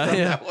 Yeah.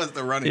 That was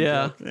the running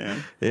Yeah. joke. Yeah.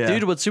 Yeah.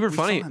 Dude, what's super saw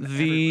funny, him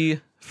the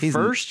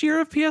first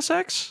year of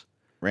PSX?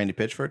 Randy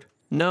Pitchford?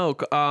 No,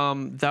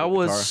 that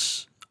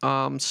was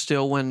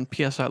still when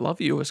PS I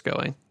Love You was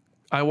going.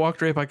 I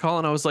walked right by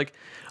Colin. I was like,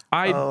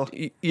 I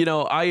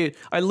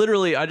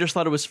literally, I just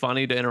thought it was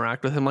funny to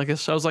interact with him like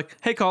this. So I was like,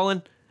 hey,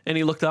 Colin. And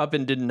he looked up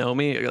and didn't know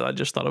me. I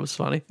just thought it was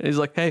funny. And he's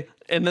like, hey.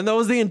 And then that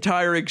was the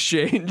entire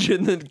exchange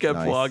and then kept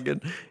Nice.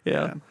 walking.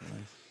 Yeah.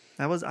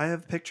 I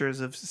have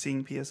pictures of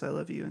seeing PS I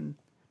Love You and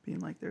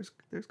being like, there's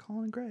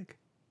Colin and Greg.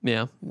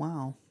 Yeah.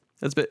 Wow.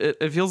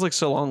 It feels like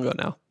so long ago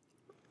now.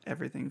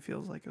 Everything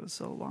feels like it was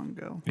so long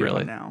ago.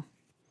 Really? Now.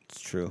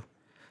 It's true.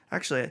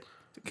 Actually,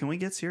 can we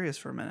get serious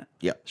for a minute?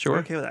 Yep. Sure. We're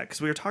okay with that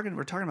because we're talking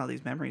about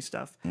these memory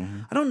stuff.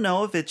 I don't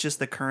know if it's just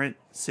the current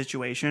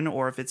situation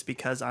or if it's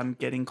because I'm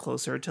getting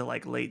closer to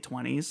like late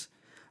 20s,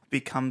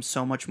 become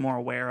so much more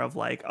aware of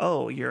like,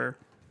 oh, you're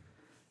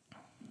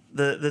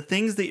the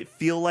things that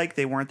feel like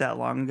they weren't that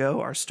long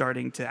ago are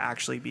starting to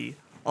actually be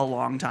a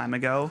long time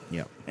ago.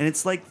 Yep. And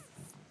it's like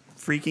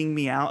freaking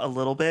me out a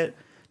little bit.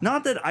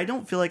 Not that I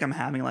don't feel like I'm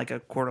having like a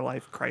quarter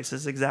life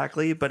crisis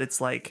exactly, but it's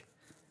like,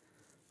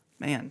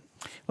 man,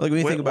 Like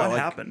when you think about what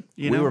like, happened?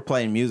 we were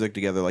playing music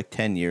together like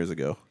 10 years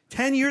ago.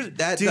 10 years.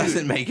 That dude,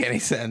 doesn't make any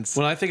sense.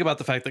 When I think about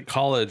the fact that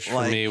college for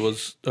Like- me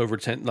was over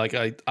 10, like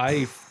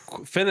I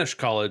finished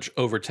college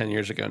over 10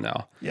 years ago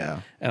now.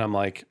 Yeah. And I'm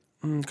like,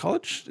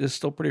 college is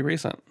still pretty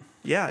recent.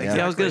 Yeah, exactly.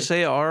 Yeah, I was going to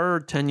say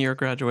our 10-year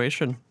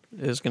graduation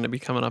is going to be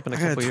coming up in a I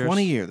got couple a years.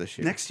 20 year this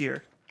year. Next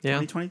year, Yeah.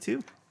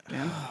 2022.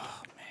 Man.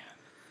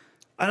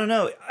 I don't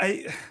know.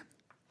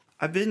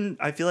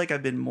 I feel like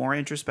I've been more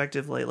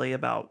introspective lately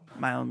about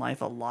my own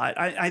life a lot.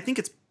 I think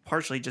it's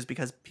partially just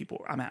because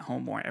I'm at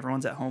home more.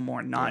 Everyone's at home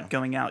more, not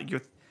going out.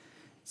 You're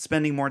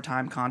spending more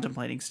time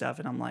contemplating stuff,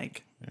 and I'm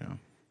like,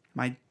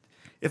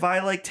 if I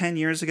like 10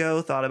 years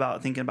ago thought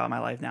about thinking about my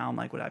life now, I'm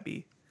like, would I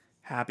be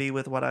happy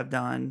with what I've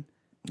done?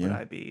 Would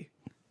I be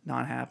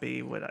not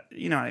happy? Would I,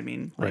 you know what I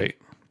mean? Like, Right.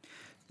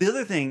 the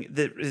other thing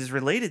that is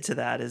related to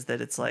that is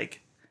that it's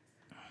like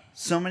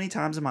so many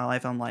times in my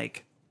life I'm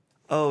like,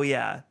 oh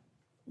yeah,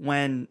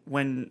 when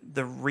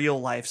the real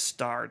life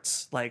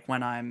starts, like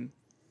when I'm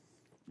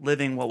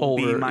living what will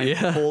be Older, my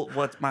yeah.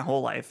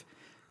 whole life,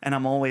 and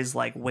I'm always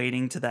like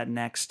waiting to that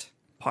next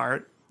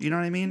part. You know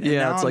what I mean? And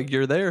Yeah, now it's like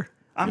you're there.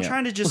 I'm Yeah.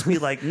 trying to just be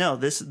like, no,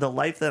 the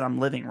life that I'm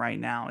living right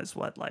now is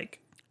what like.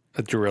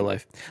 That's your real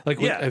life. Like,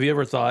 Yeah. have you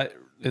ever thought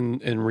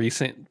in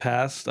recent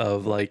past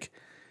of like,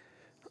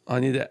 I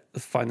need to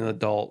find an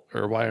adult,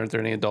 or why aren't there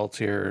any adults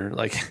here? Or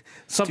like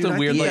something Dude, I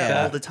weird think like that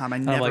that all the time. I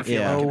I'm never like,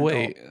 feel like oh an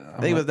wait,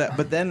 adult. Think about that.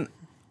 But then,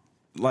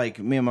 like,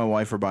 me and my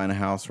wife are buying a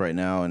house right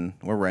now, and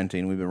we're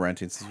renting. We've been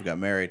renting since we got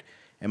married.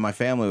 And my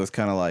family was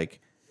kind of like,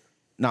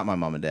 not my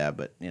mom and dad,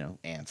 but,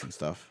 aunts and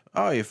stuff.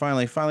 Oh, you're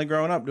finally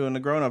growing up, doing the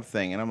grown up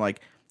thing. And I'm like,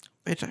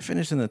 bitch, I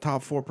finished in the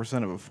top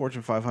 4% of a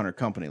Fortune 500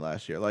 company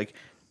last year. Like,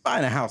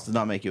 buying a house does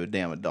not make you a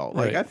damn adult.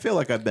 Like, Right. I feel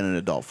like I've been an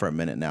adult for a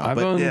minute now. I've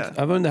but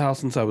owned the house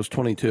since I was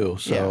 22.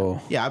 So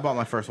yeah, I bought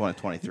my first one at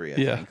 23. I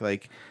Yeah. think.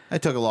 Like, I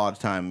took a lot of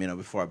time,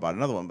 before I bought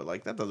another one. But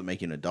like, that doesn't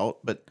make you an adult.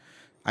 But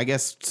I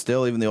guess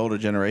still, even the older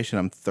generation,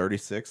 I'm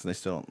 36, and they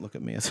still don't look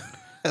at me as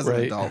an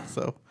Right. adult.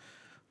 So,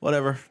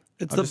 whatever.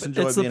 It's I'll just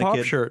enjoy the being a pop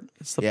kid. shirt.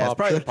 It's the Yeah, pop it's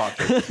probably shirt.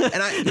 the pop shirt.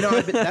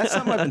 And that's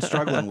something I've been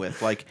struggling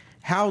with. Like,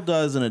 how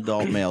does an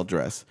adult male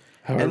dress?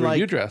 however and like,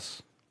 you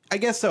dress. I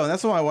guess so, and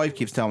that's what my wife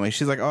keeps telling me.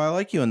 She's like, "Oh, I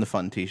like you in the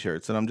fun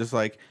T-shirts," and I'm just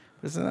like,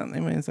 is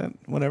that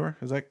whatever?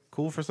 Is that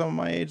cool for someone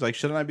my age? Like,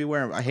 shouldn't I be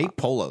wearing? I hate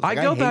polos. I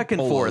Like, go hate back and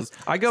polos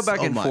forth. I go back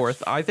so and much.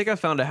 forth. I think I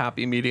found a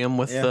happy medium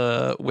with Yeah.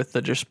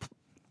 the just.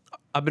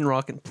 I've been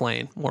rocking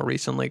plain more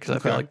recently because I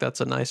feel Okay. like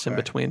that's a nice in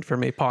between for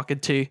me.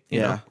 Pocket tee, you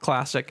Yeah. know,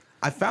 classic.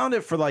 I found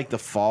it for like the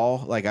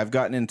fall. Like, I've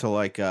gotten into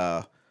like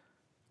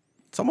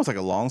it's almost like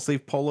a long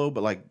sleeve polo,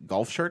 but like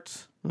golf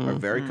shirts are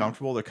very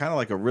comfortable. They're kind of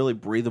like a really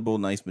breathable,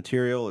 nice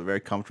material. They're very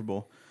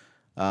comfortable.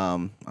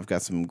 I've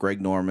got some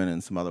Greg Norman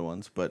and some other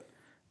ones, but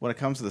when it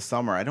comes to the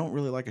summer, I don't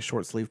really like a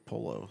short sleeve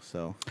polo.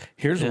 So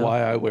Here's Yeah.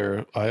 why I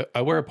wear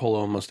a polo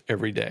almost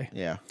every day.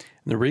 yeah,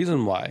 And the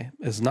reason why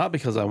is not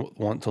because I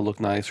want to look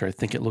nice or I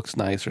think it looks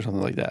nice or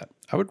something like that.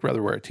 I would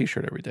rather wear a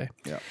t-shirt every day.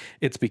 Yeah.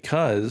 It's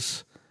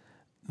because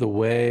the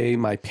way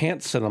my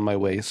pants sit on my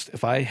waist,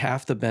 if I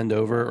have to bend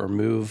over or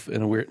move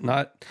in a weird,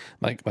 not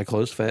like my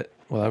clothes fit,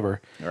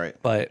 whatever. Right.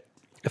 But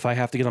if I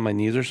have to get on my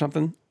knees or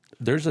something,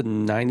 there's a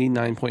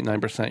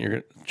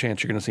 99.9%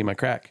 chance you're going to see my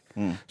crack.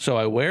 So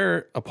I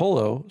wear a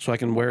polo so I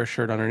can wear a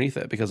shirt underneath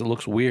it because it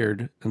looks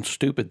weird and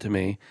stupid to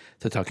me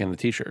to tuck in a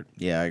t-shirt.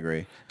 Yeah, I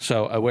agree.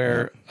 So I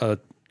wear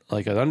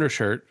like an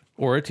undershirt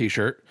or a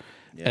t-shirt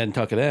and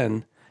tuck it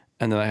in,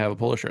 and then I have a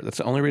polo shirt. That's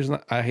the only reason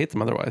I hate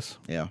them otherwise.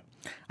 Yeah.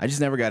 I just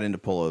never got into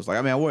polos. Like,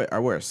 I mean, I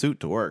wear a suit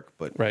to work,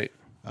 but Right.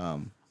 I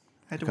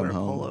had to Come wear a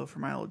home. polo for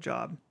my old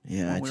job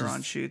Yeah, when we were just-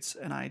 on shoots,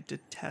 and I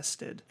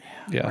detested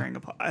Yeah. wearing a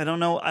polo. I don't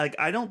know.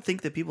 I don't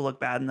think that people look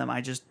bad in them.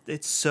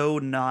 It's so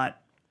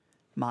not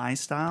my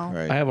style.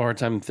 right. I have a hard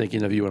time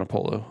thinking of you in a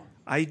polo.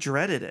 I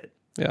dreaded it.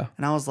 Yeah.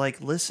 And I was like,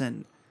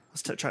 listen, I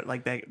was try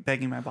like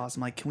begging my boss.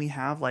 I'm like, can we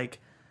have like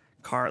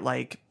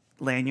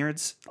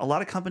lanyards? A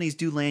lot of companies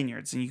do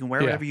lanyards, and you can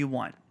wear whatever you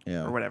want,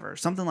 Yeah. or whatever,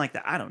 something like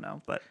that. I don't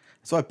know, but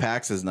That's why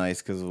PAX is nice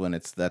because when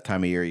it's that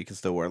time of year, you can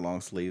still wear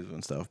long sleeves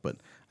and stuff. But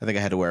I think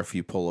I had to wear a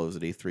few polos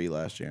at E3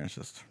 last year. And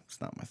it's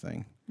not my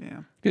thing. yeah.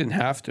 You didn't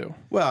have to.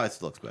 Well, it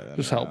looks better.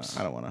 Just helps.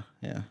 I don't want to.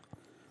 Yeah.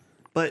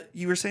 But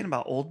you were saying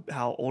about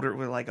how older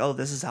we're like, oh,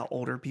 this is how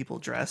older people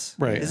dress.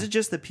 Right. Is it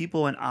just that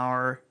people in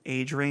our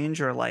age range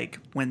are like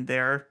when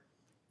they're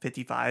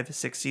 55,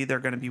 60, they're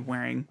going to be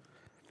wearing?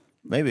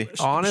 Maybe.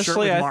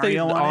 Honestly, with I think.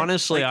 Mario on it?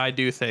 Honestly, Like, I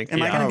do think.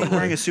 Am I yeah. going to be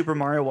wearing a Super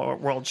Mario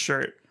World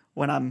shirt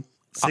when I'm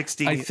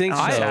 60 I think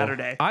on so.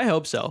 Saturday? I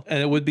hope so. And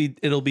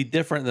it'll be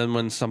different than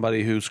when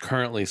somebody who's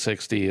currently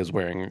 60 is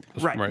wearing a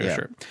Super Right. Mario Yeah.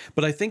 shirt.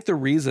 But I think the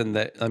reason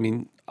that, I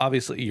mean,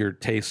 obviously your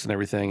tastes and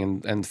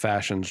everything and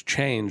fashions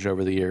change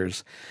over the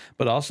years,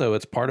 but also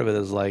it's part of it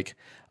is like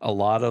a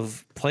lot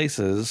of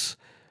places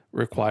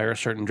require a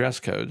certain dress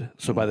code.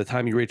 So by the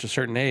time you reach a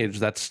certain age,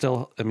 that's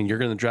still, I mean, you're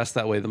going to dress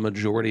that way the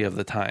majority of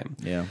the time.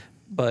 Yeah.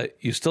 But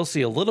you still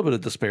see a little bit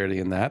of disparity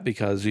in that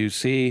because you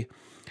see,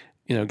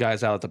 you know,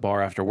 guys out at the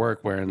bar after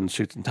work wearing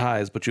suits and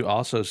ties, but you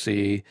also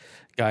see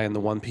guy in the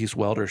one-piece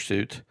welder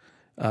suit,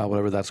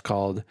 whatever that's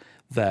called,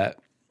 like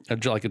a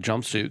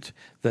jumpsuit,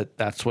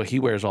 that's what he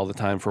wears all the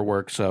time for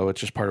work. So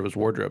it's just part of his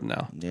wardrobe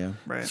now. Yeah.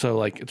 Right. So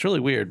like it's really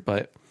weird,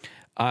 but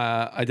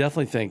I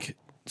definitely think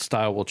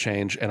style will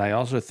change, and I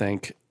also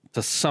think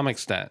to some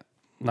extent,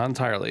 not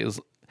entirely,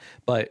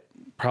 but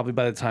probably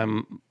by the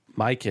time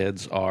my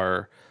kids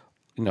are,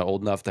 you know,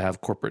 old enough to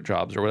have corporate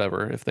jobs or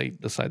whatever, if they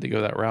decide to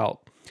go that route,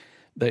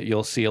 that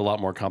you'll see a lot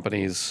more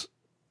companies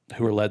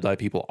who are led by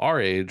people our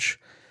age,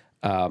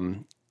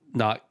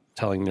 not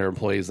telling their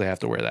employees they have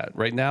to wear that.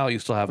 Right now, you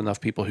still have enough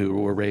people who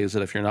were raised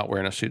that if you're not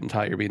wearing a suit and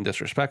tie, you're being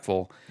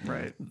disrespectful.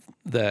 Right.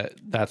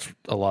 That's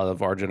a lot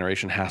of our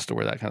generation has to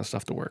wear that kind of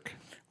stuff to work.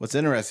 What's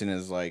interesting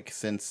is like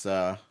since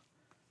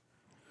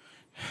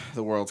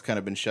the world's kind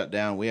of been shut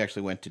down, we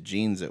actually went to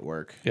jeans at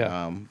work.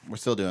 Yeah. We're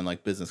still doing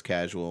like business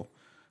casual.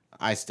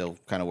 I still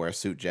kind of wear a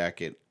suit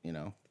jacket, you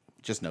know,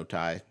 just no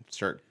tie,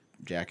 shirt,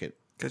 jacket,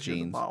 Because you're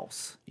the jeans.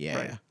 boss. Yeah,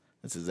 Right.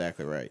 that's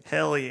exactly right.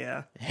 Hell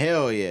yeah.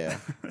 Hell yeah.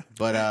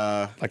 But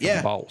Like yeah,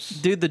 the balls.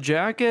 Dude, the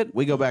jacket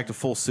we go back to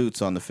full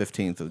suits on the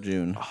 15th of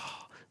June.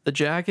 The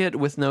jacket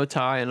with no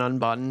tie and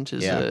unbuttoned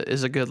is Yeah.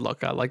 is a good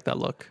look. I like that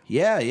look.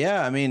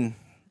 Yeah. I mean,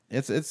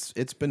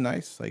 it's been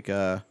nice. Like,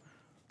 yeah,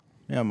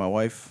 my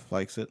wife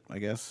likes it. I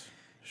guess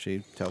she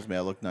tells me I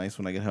look nice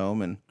when I get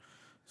home, and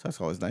so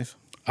that's always nice.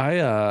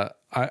 I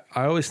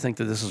always think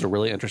that this is a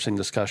really interesting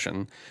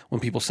discussion when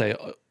people say,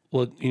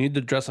 well, you need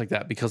to dress like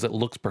that because it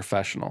looks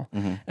professional.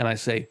 And I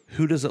say,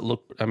 who does it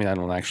look? I mean, I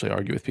don't actually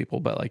argue with people,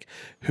 but like,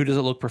 who does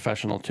it look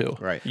professional to?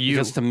 Right. You.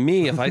 Because to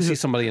me, if I see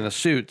somebody in a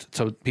suit,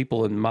 so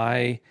people in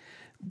my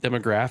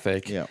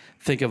demographic Yeah.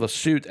 think of a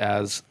suit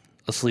as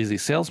a sleazy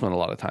salesman a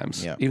lot of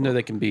times, Yeah. even though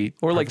they can be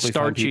Or like perfectly fine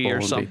starchy people or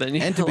and be-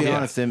 something. And to be Yeah.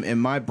 honest, in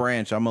my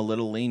branch, I'm a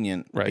little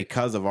lenient Right.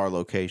 because of our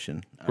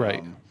location.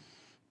 Right.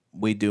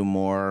 We do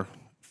more,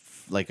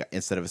 like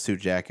instead of a suit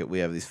jacket, we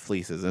have these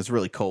fleeces. And it's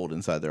really cold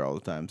inside there all the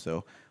time,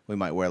 so we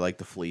might wear like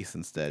the fleece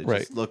instead. It Right.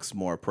 just looks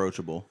more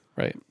approachable.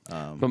 Right.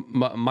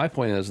 But my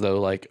point is though,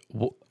 like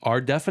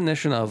our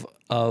definition of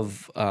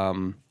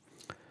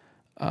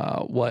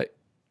what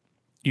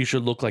you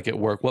should look like at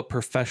work, what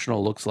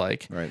professional looks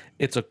like. Right.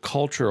 It's a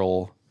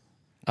cultural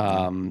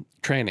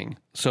training.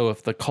 So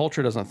if the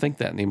culture doesn't think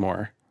that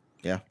anymore,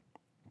 Yeah.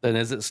 then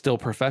is it still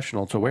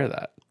professional to wear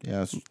that? Yeah,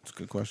 that's a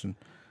good question.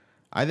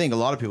 I think a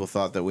lot of people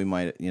thought that we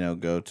might,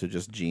 go to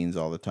just jeans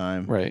all the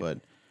time. Right. But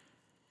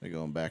they're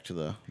going back to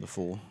the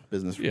full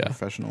business Yeah.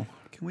 professional.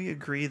 Can we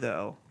agree,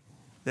 though,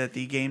 that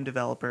the game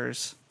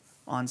developers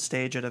on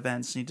stage at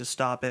events need to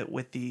stop it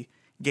with the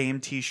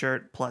game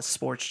T-shirt plus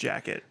sports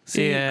jacket?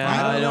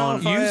 Yeah, I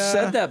don't. You've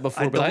said that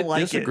before, I but I don't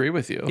like disagree it.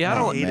 with you. Yeah, I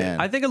Oh, don't. hate it.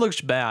 man. I think it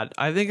looks bad.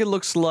 I think it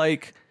looks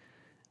like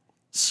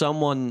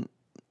someone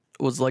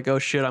was like, "Oh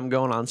shit, I'm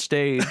going on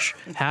stage,"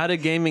 had a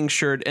gaming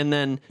shirt, and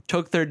then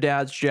took their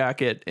dad's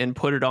jacket and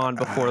put it on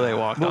before they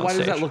walked But on why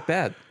stage. does that look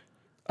bad?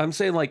 I'm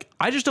saying like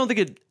I just don't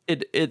think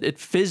it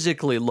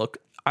physically look.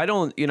 I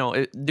don't,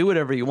 do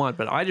whatever you want,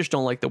 but I just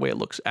don't like the way it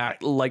looks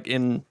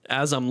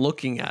as I'm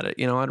looking at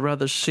it. I'd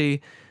rather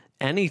see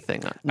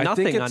anything,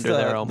 nothing under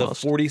there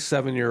almost. The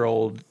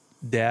 47-year-old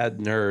dad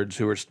nerds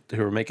who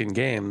are making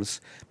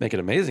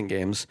amazing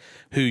games,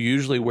 who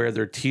usually wear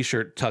their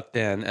T-shirt tucked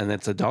in, and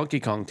it's a Donkey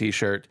Kong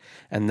T-shirt,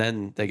 and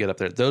then they get up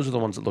there. Those are the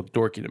ones that look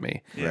dorky to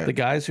me. Yeah. The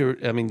guys who,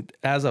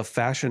 as a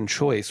fashion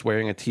choice,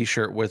 wearing a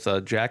T-shirt with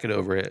a jacket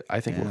over it, I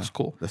think looks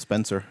cool. The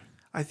Spencer.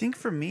 I think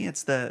for me,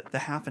 it's the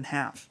half and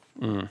half.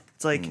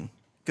 It's like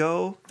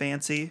go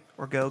fancy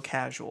or go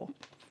casual.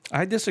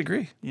 I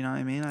disagree. You know what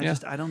I mean?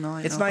 I don't know.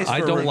 It's nice.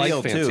 I for don't like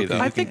reveal, fancy, too, though.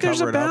 'cause I you think can there's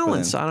a cover it up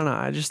balance. and- I don't know.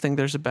 I just think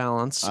there's a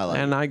balance. I like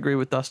and it. I agree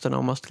with Dustin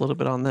almost a little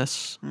bit on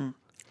this.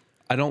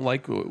 I don't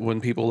like when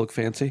people look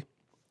fancy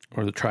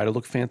or they try to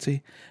look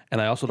fancy.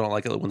 And I also don't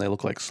like it when they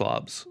look like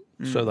slobs.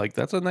 So,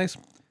 that's a nice...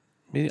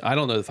 I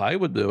don't know if I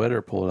would do it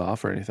or pull it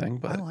off or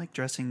anything, I but like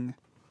dressing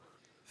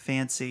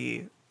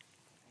fancy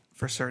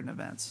for certain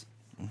events.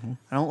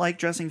 I don't like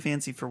dressing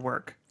fancy for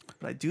work,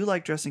 but I do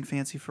like dressing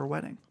fancy for a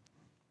wedding.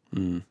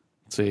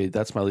 see,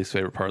 that's my least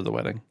favorite part of the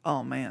wedding.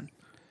 Oh, man.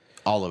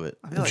 All of it.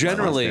 I feel like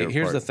Generally, favorite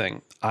here's part. the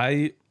thing.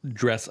 I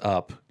dress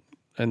up,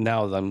 and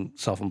now that I'm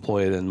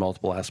self-employed in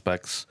multiple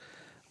aspects,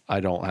 I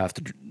don't have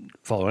to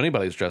follow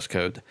anybody's dress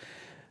code.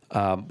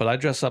 But I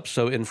dress up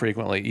so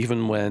infrequently,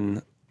 even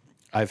when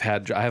I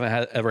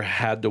haven't ever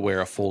had to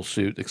wear a full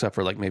suit, except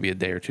for maybe a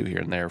day or two here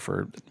and there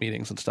for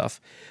meetings and stuff.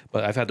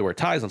 But I've had to wear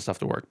ties and stuff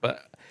to work.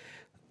 But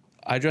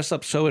I dress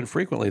up so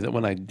infrequently that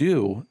when I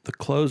do, the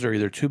clothes are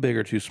either too big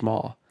or too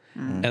small.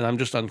 And I'm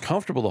just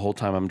uncomfortable the whole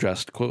time I'm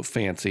dressed, quote,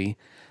 fancy.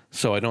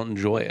 So I don't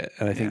enjoy it.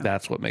 And I think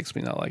that's what makes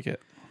me not like it.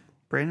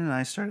 Brandon and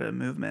I started a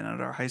movement at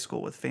our high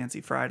school with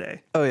Fancy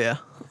Friday. Oh, yeah.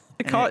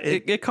 It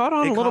caught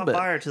on a little caught bit.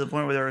 fire to the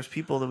point where there was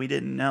people that we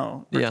didn't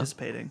know Yeah.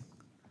 participating.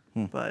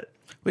 But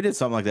We did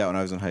something like that when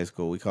I was in high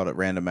school. We called it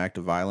Random Act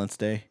of Violence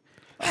Day.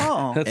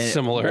 That's And-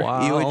 similar.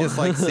 Wow. You would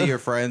just see your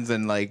friends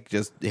and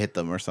just hit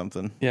them or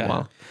something. Yeah.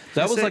 Wow.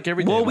 That was like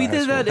every day. Well, in we my high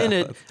did that school. in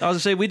it. I was gonna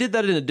say we did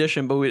that in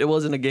addition, but it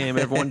wasn't a game.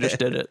 Everyone just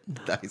did it.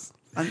 Nice.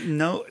 I'm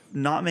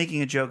not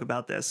making a joke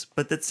about this,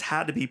 but that's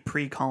had to be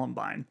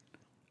pre-Columbine.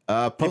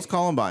 Post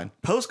Columbine.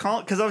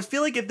 Post-Columbine, because I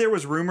feel like if there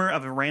was rumor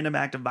of a random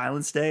act of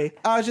violence day,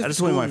 Just at a between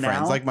school my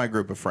friends, now- like my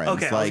group of friends.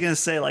 Okay, I was gonna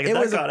say, if it that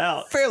was got a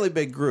out. fairly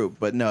big group,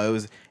 but no,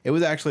 it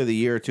was actually the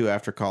year or two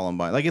after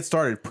Columbine. It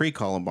started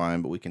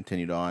pre-Columbine, but we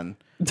continued on.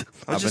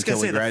 I was just gonna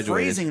say the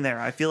phrasing there.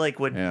 I feel like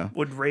would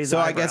raise. So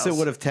I eyebrows. guess it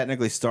would have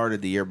technically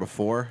started the year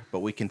before, but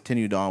we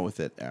continued on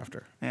with it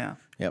after. Yeah.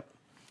 Yep.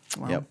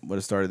 Well, Yep. Would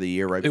have started the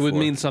year right It before. would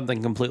mean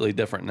something completely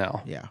different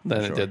now yeah, than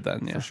for it sure. did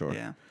then. Yeah. For sure.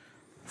 Yeah.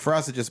 For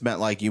us, it just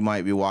meant you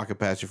might be walking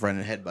past your friend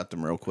and headbutt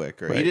them real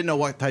quick, or you didn't know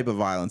what type of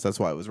violence. That's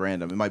why it was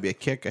random. It might be a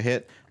kick, a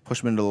hit,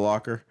 push them into the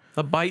locker.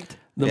 A bite.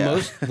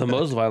 Yeah. The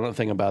most violent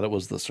thing about it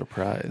was the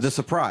surprise. The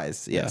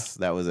surprise, yes,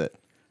 that was it.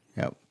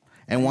 Yep.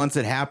 And once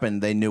it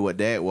happened, they knew what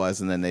day it was,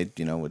 and then they,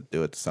 would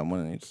do it to someone,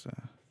 and they just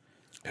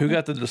Who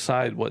got to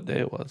decide what day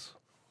it was?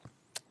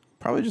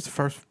 probably just the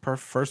first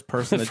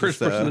person. The that first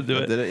just, person to do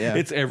it. Did it. Yeah.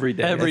 It's every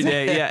day. Every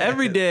day. Yeah,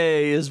 every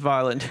day is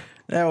violent.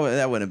 that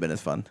wouldn't have been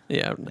as fun.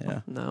 Yeah.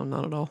 Yeah. No,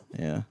 not at all.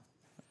 Yeah.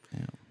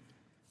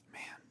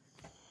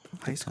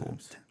 High school.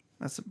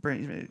 That's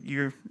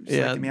you're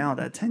Yeah. psyching me out.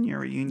 That 10-year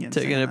reunion.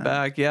 Taking saying it that.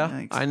 back. Yeah.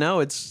 Yikes. I know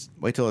it's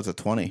Wait till it's a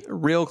 20.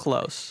 real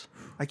close.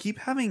 I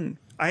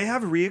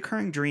have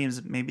reoccurring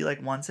dreams, maybe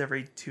once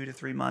every 2 to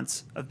 3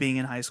 months, of being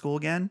in high school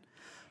again.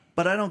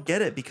 But I don't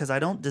get it because I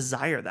don't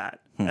desire that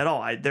at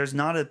all. There's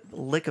not a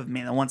lick of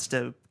me that wants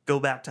to go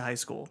back to high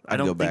school. I I'd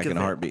don't go think back of in a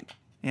it. heartbeat.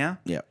 Yeah,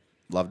 Yeah.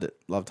 Loved it.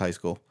 Loved high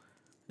school.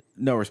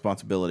 No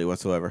responsibility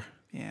whatsoever.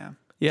 yeah.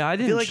 Yeah, I I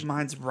didn't. feel like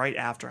mine's right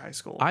after high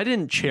school. I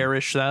didn't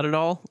cherish that at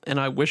all, and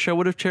I wish I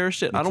would have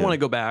cherished it. I don't too. want to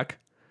go back,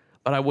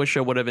 but I wish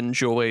I would have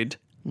enjoyed.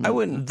 I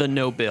wouldn't. The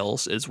no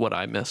bills is what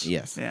I miss.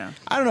 Yes. Yeah.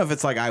 I don't know if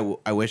it's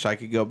I wish I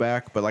could go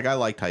back, but I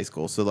liked high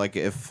school. So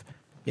if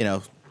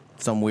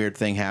some weird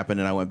thing happened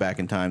and I went back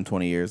in time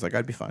 20 years,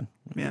 I'd be fine.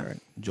 Yeah. All right.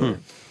 Enjoy it.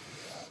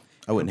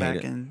 I wouldn't hate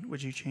Back it. in,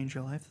 would you change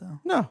your life though?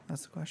 No.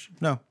 That's the question.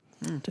 No.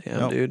 Damn,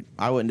 No. dude.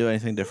 I wouldn't do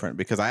anything different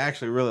because I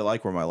actually really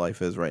like where my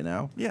life is right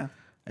now. Yeah.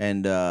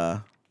 And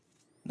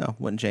no,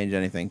 wouldn't change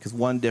anything. Because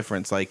one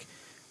difference,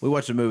 we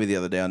watched a movie the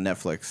other day on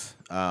Netflix.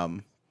 I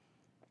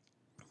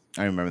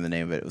don't remember the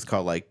name of it. It was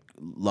called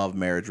Love,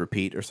 Marriage,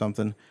 Repeat or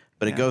something.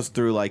 But it goes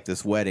through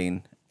this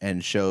wedding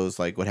and shows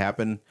what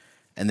happened,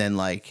 and then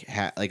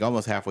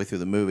almost halfway through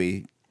the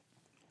movie,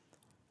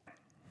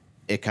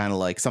 it kind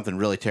of something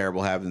really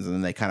terrible happens, and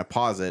then they kind of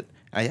pause it.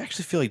 I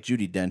actually feel like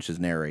Judi Dench is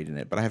narrating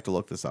it, but I have to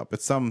look this up.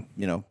 It's some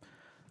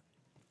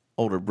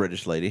older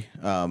British lady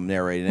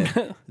narrating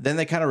it. Then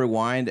they kind of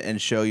rewind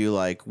and show you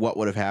what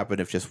would have happened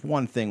if just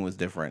one thing was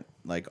different,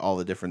 all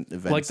the different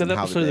events. Like that and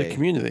how episode of they- The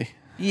Community.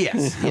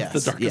 Yes, yes,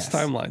 The Darkest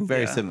Timeline.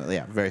 Very Yeah. similar.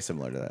 Yeah, very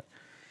similar to that.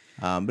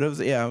 But it was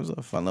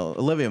a fun little.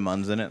 Olivia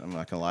Munn's in it. I'm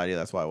not gonna lie to you.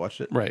 That's why I watched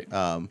it. Right.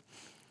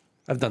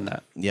 I've done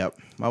that. Yep.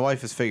 My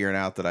wife is figuring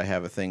out that I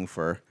have a thing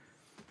for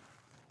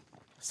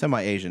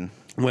semi-Asian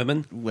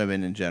Women?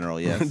 women in general.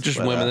 Yes, Just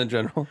but, women in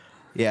general.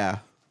 Yeah.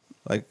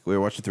 Like we were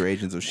watching through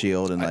Agents of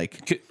S.H.I.E.L.D. and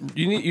like,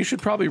 You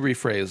should probably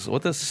rephrase.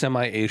 What does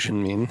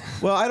semi-Asian mean?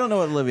 well, I don't know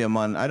what Olivia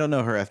Munn. I don't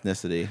know her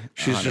ethnicity.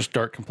 She's just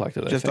dark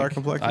complected. Just dark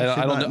complected? I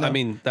She's don't not- know. I no.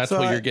 mean, that's So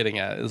what I- you're getting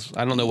at. Is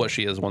I don't know what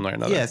she is one way or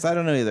another. Yes, I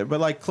don't know either. But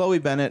like Chloe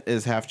Bennett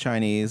is half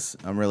Chinese.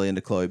 I'm really into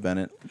Chloe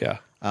Bennett. Yeah.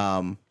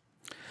 Um,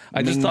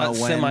 I just Ming-Na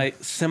thought Wen.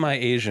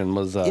 semi-Asian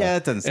was Yeah,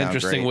 it doesn't sound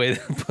interesting great. way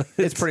to put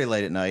it. it's pretty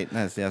late at night.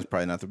 That's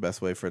probably not the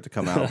best way for it to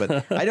come out.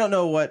 But I don't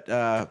know what.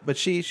 But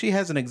she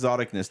has an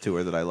exoticness to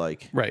her that I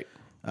like. Right.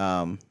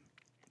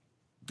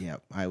 Yeah,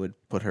 I would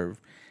put her.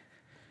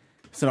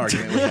 It's an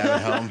argument we have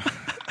at home.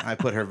 I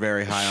put her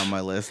very high on my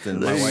list, and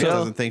my wife So-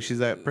 doesn't think she's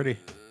that pretty.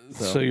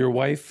 So your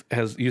wife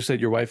has. You said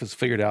your wife has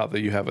figured out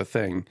that you have a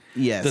thing.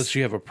 Yes. Does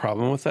she have a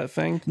problem with that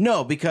thing?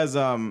 No, because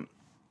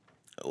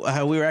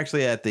we were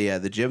actually at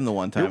the gym the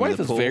one time. Your in wife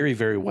the is pool. very,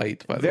 very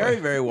white. By the Very,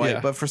 way, very white. Yeah.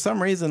 But for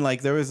some reason,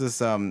 like there was this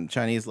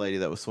Chinese lady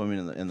that was swimming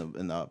in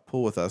the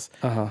pool with us,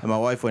 and my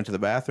wife went to the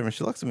bathroom and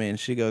she looks at me and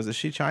she goes, "Is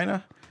she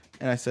China?"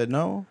 And I said,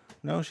 "No,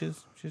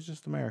 she's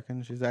just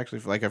American. She's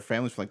actually like her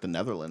family's from like the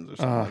Netherlands or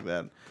something like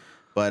that."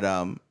 But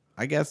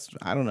I guess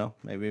I don't know.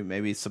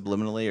 Maybe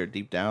subliminally or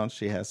deep down,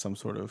 she has some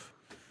sort of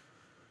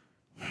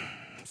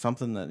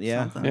something that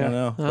I don't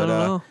know. But don't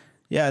know.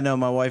 yeah, no,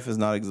 my wife is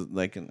not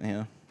like I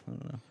don't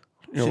know.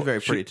 She's know,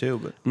 very pretty too,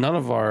 but None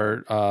of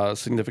our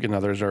significant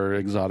others are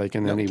exotic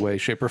in any way,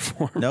 shape, or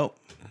form. nope.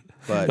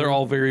 But They're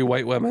all very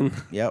white women.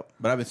 yep.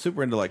 But I've been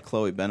super into like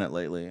Chloe Bennett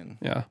lately, and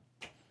Yeah.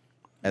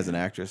 as an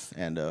actress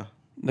and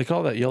They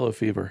call that yellow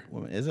fever.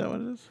 woman. Is that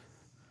what it is?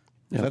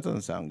 Yeah. That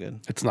doesn't sound good.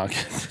 It's not good.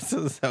 That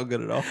doesn't sound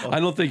good at all. I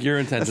don't think your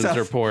intentions sounds-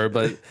 are poor,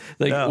 but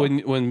like No.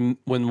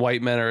 when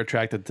white men are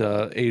attracted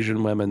to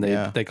Asian women,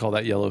 they call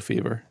that yellow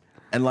fever.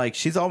 And like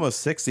she's almost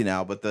 60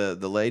 now, but the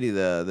lady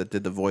that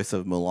did the voice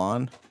of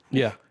Mulan,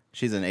 Yeah.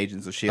 she's in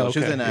Agents of S.H.I.E.L.D. She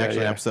was Okay. in Yeah, actually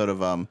yeah. an episode of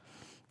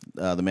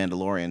The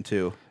Mandalorian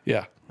too.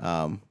 Yeah.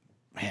 Man,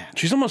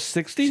 She's almost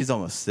 60? she's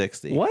almost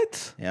 60.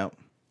 What? Yep.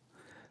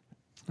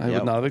 I Yep.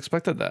 would not have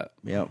expected that.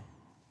 Yep.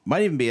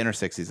 Might even be in her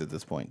 60s at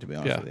this point, to be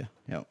honest Yeah. with you.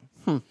 Yep.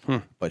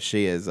 But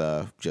she is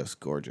just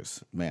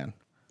gorgeous, man.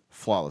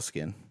 Flawless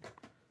skin.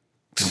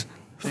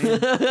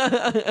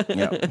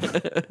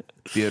 Yep.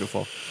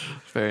 Beautiful.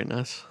 Very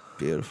nice.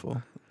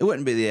 Beautiful. It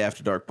wouldn't be the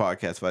After Dark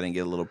podcast if I didn't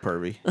get a little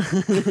pervy.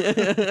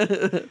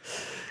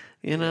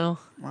 You know,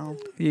 Well,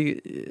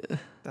 you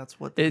that's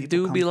what the it people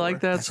do come be for.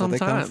 like that That's what they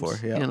come sometimes.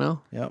 for. Yeah. You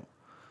know, Yep.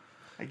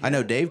 get I know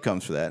it. Dave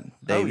comes for that.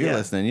 Dave, Oh, you're yeah.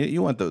 listening.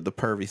 You want the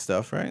pervy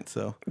stuff, right?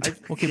 So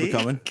we'll keep it Dave-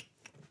 coming.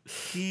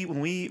 When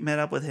we met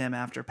up with him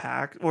after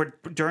PAX, or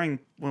during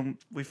when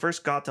we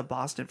first got to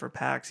Boston for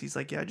PAX, he's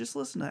like, "Yeah, I just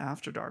listened to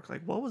After Dark.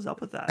 Like, what was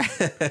up with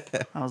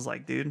that?" I was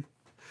like, "Dude,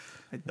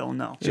 I don't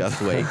know."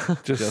 Just wait.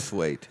 Just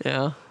wait.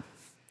 yeah.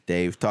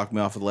 Dave talked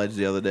me off the ledge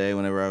the other day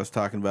whenever I was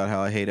talking about how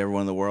I hate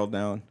everyone in the world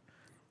now. And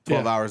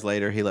 12 Yeah. hours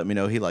later, he let me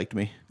know he liked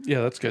me.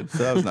 Yeah, that's good. So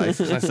that was nice.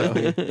 So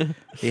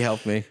he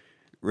helped me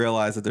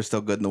realize that there's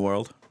still good in the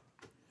world.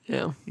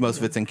 Yeah. Most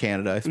of it's in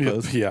Canada, I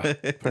suppose. Yeah,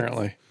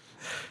 apparently.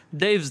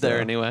 Dave's there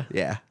anyway.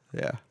 Yeah.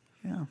 Yeah.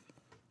 Yeah.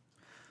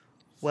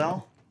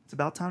 Well, it's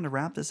about time to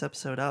wrap this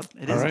episode up.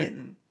 It is All right.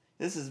 getting.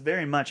 This is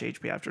very much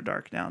HP After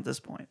Dark now at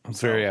this point.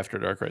 It's very after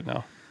dark right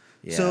now.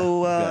 Yeah. So,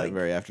 We've got a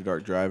very after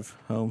dark drive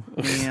home.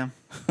 Yeah.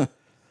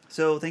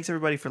 So thanks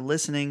everybody for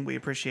listening. We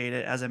appreciate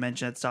it. As I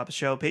mentioned at the top of the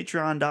show,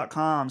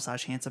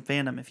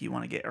 patreon.com/handsomefandom if you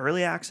want to get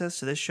early access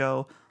to this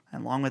show,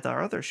 along with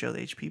our other show, the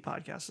HP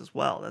podcast as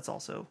well. That's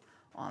also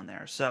on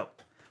there. So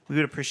we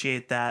would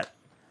appreciate that.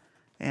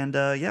 And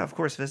yeah, of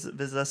course, visit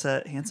us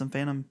at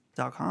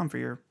handsomefandom.com for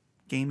your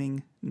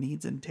gaming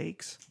needs and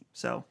takes.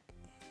 So,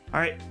 all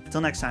right,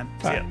 until next time.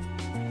 See ya.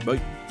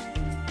 Bye.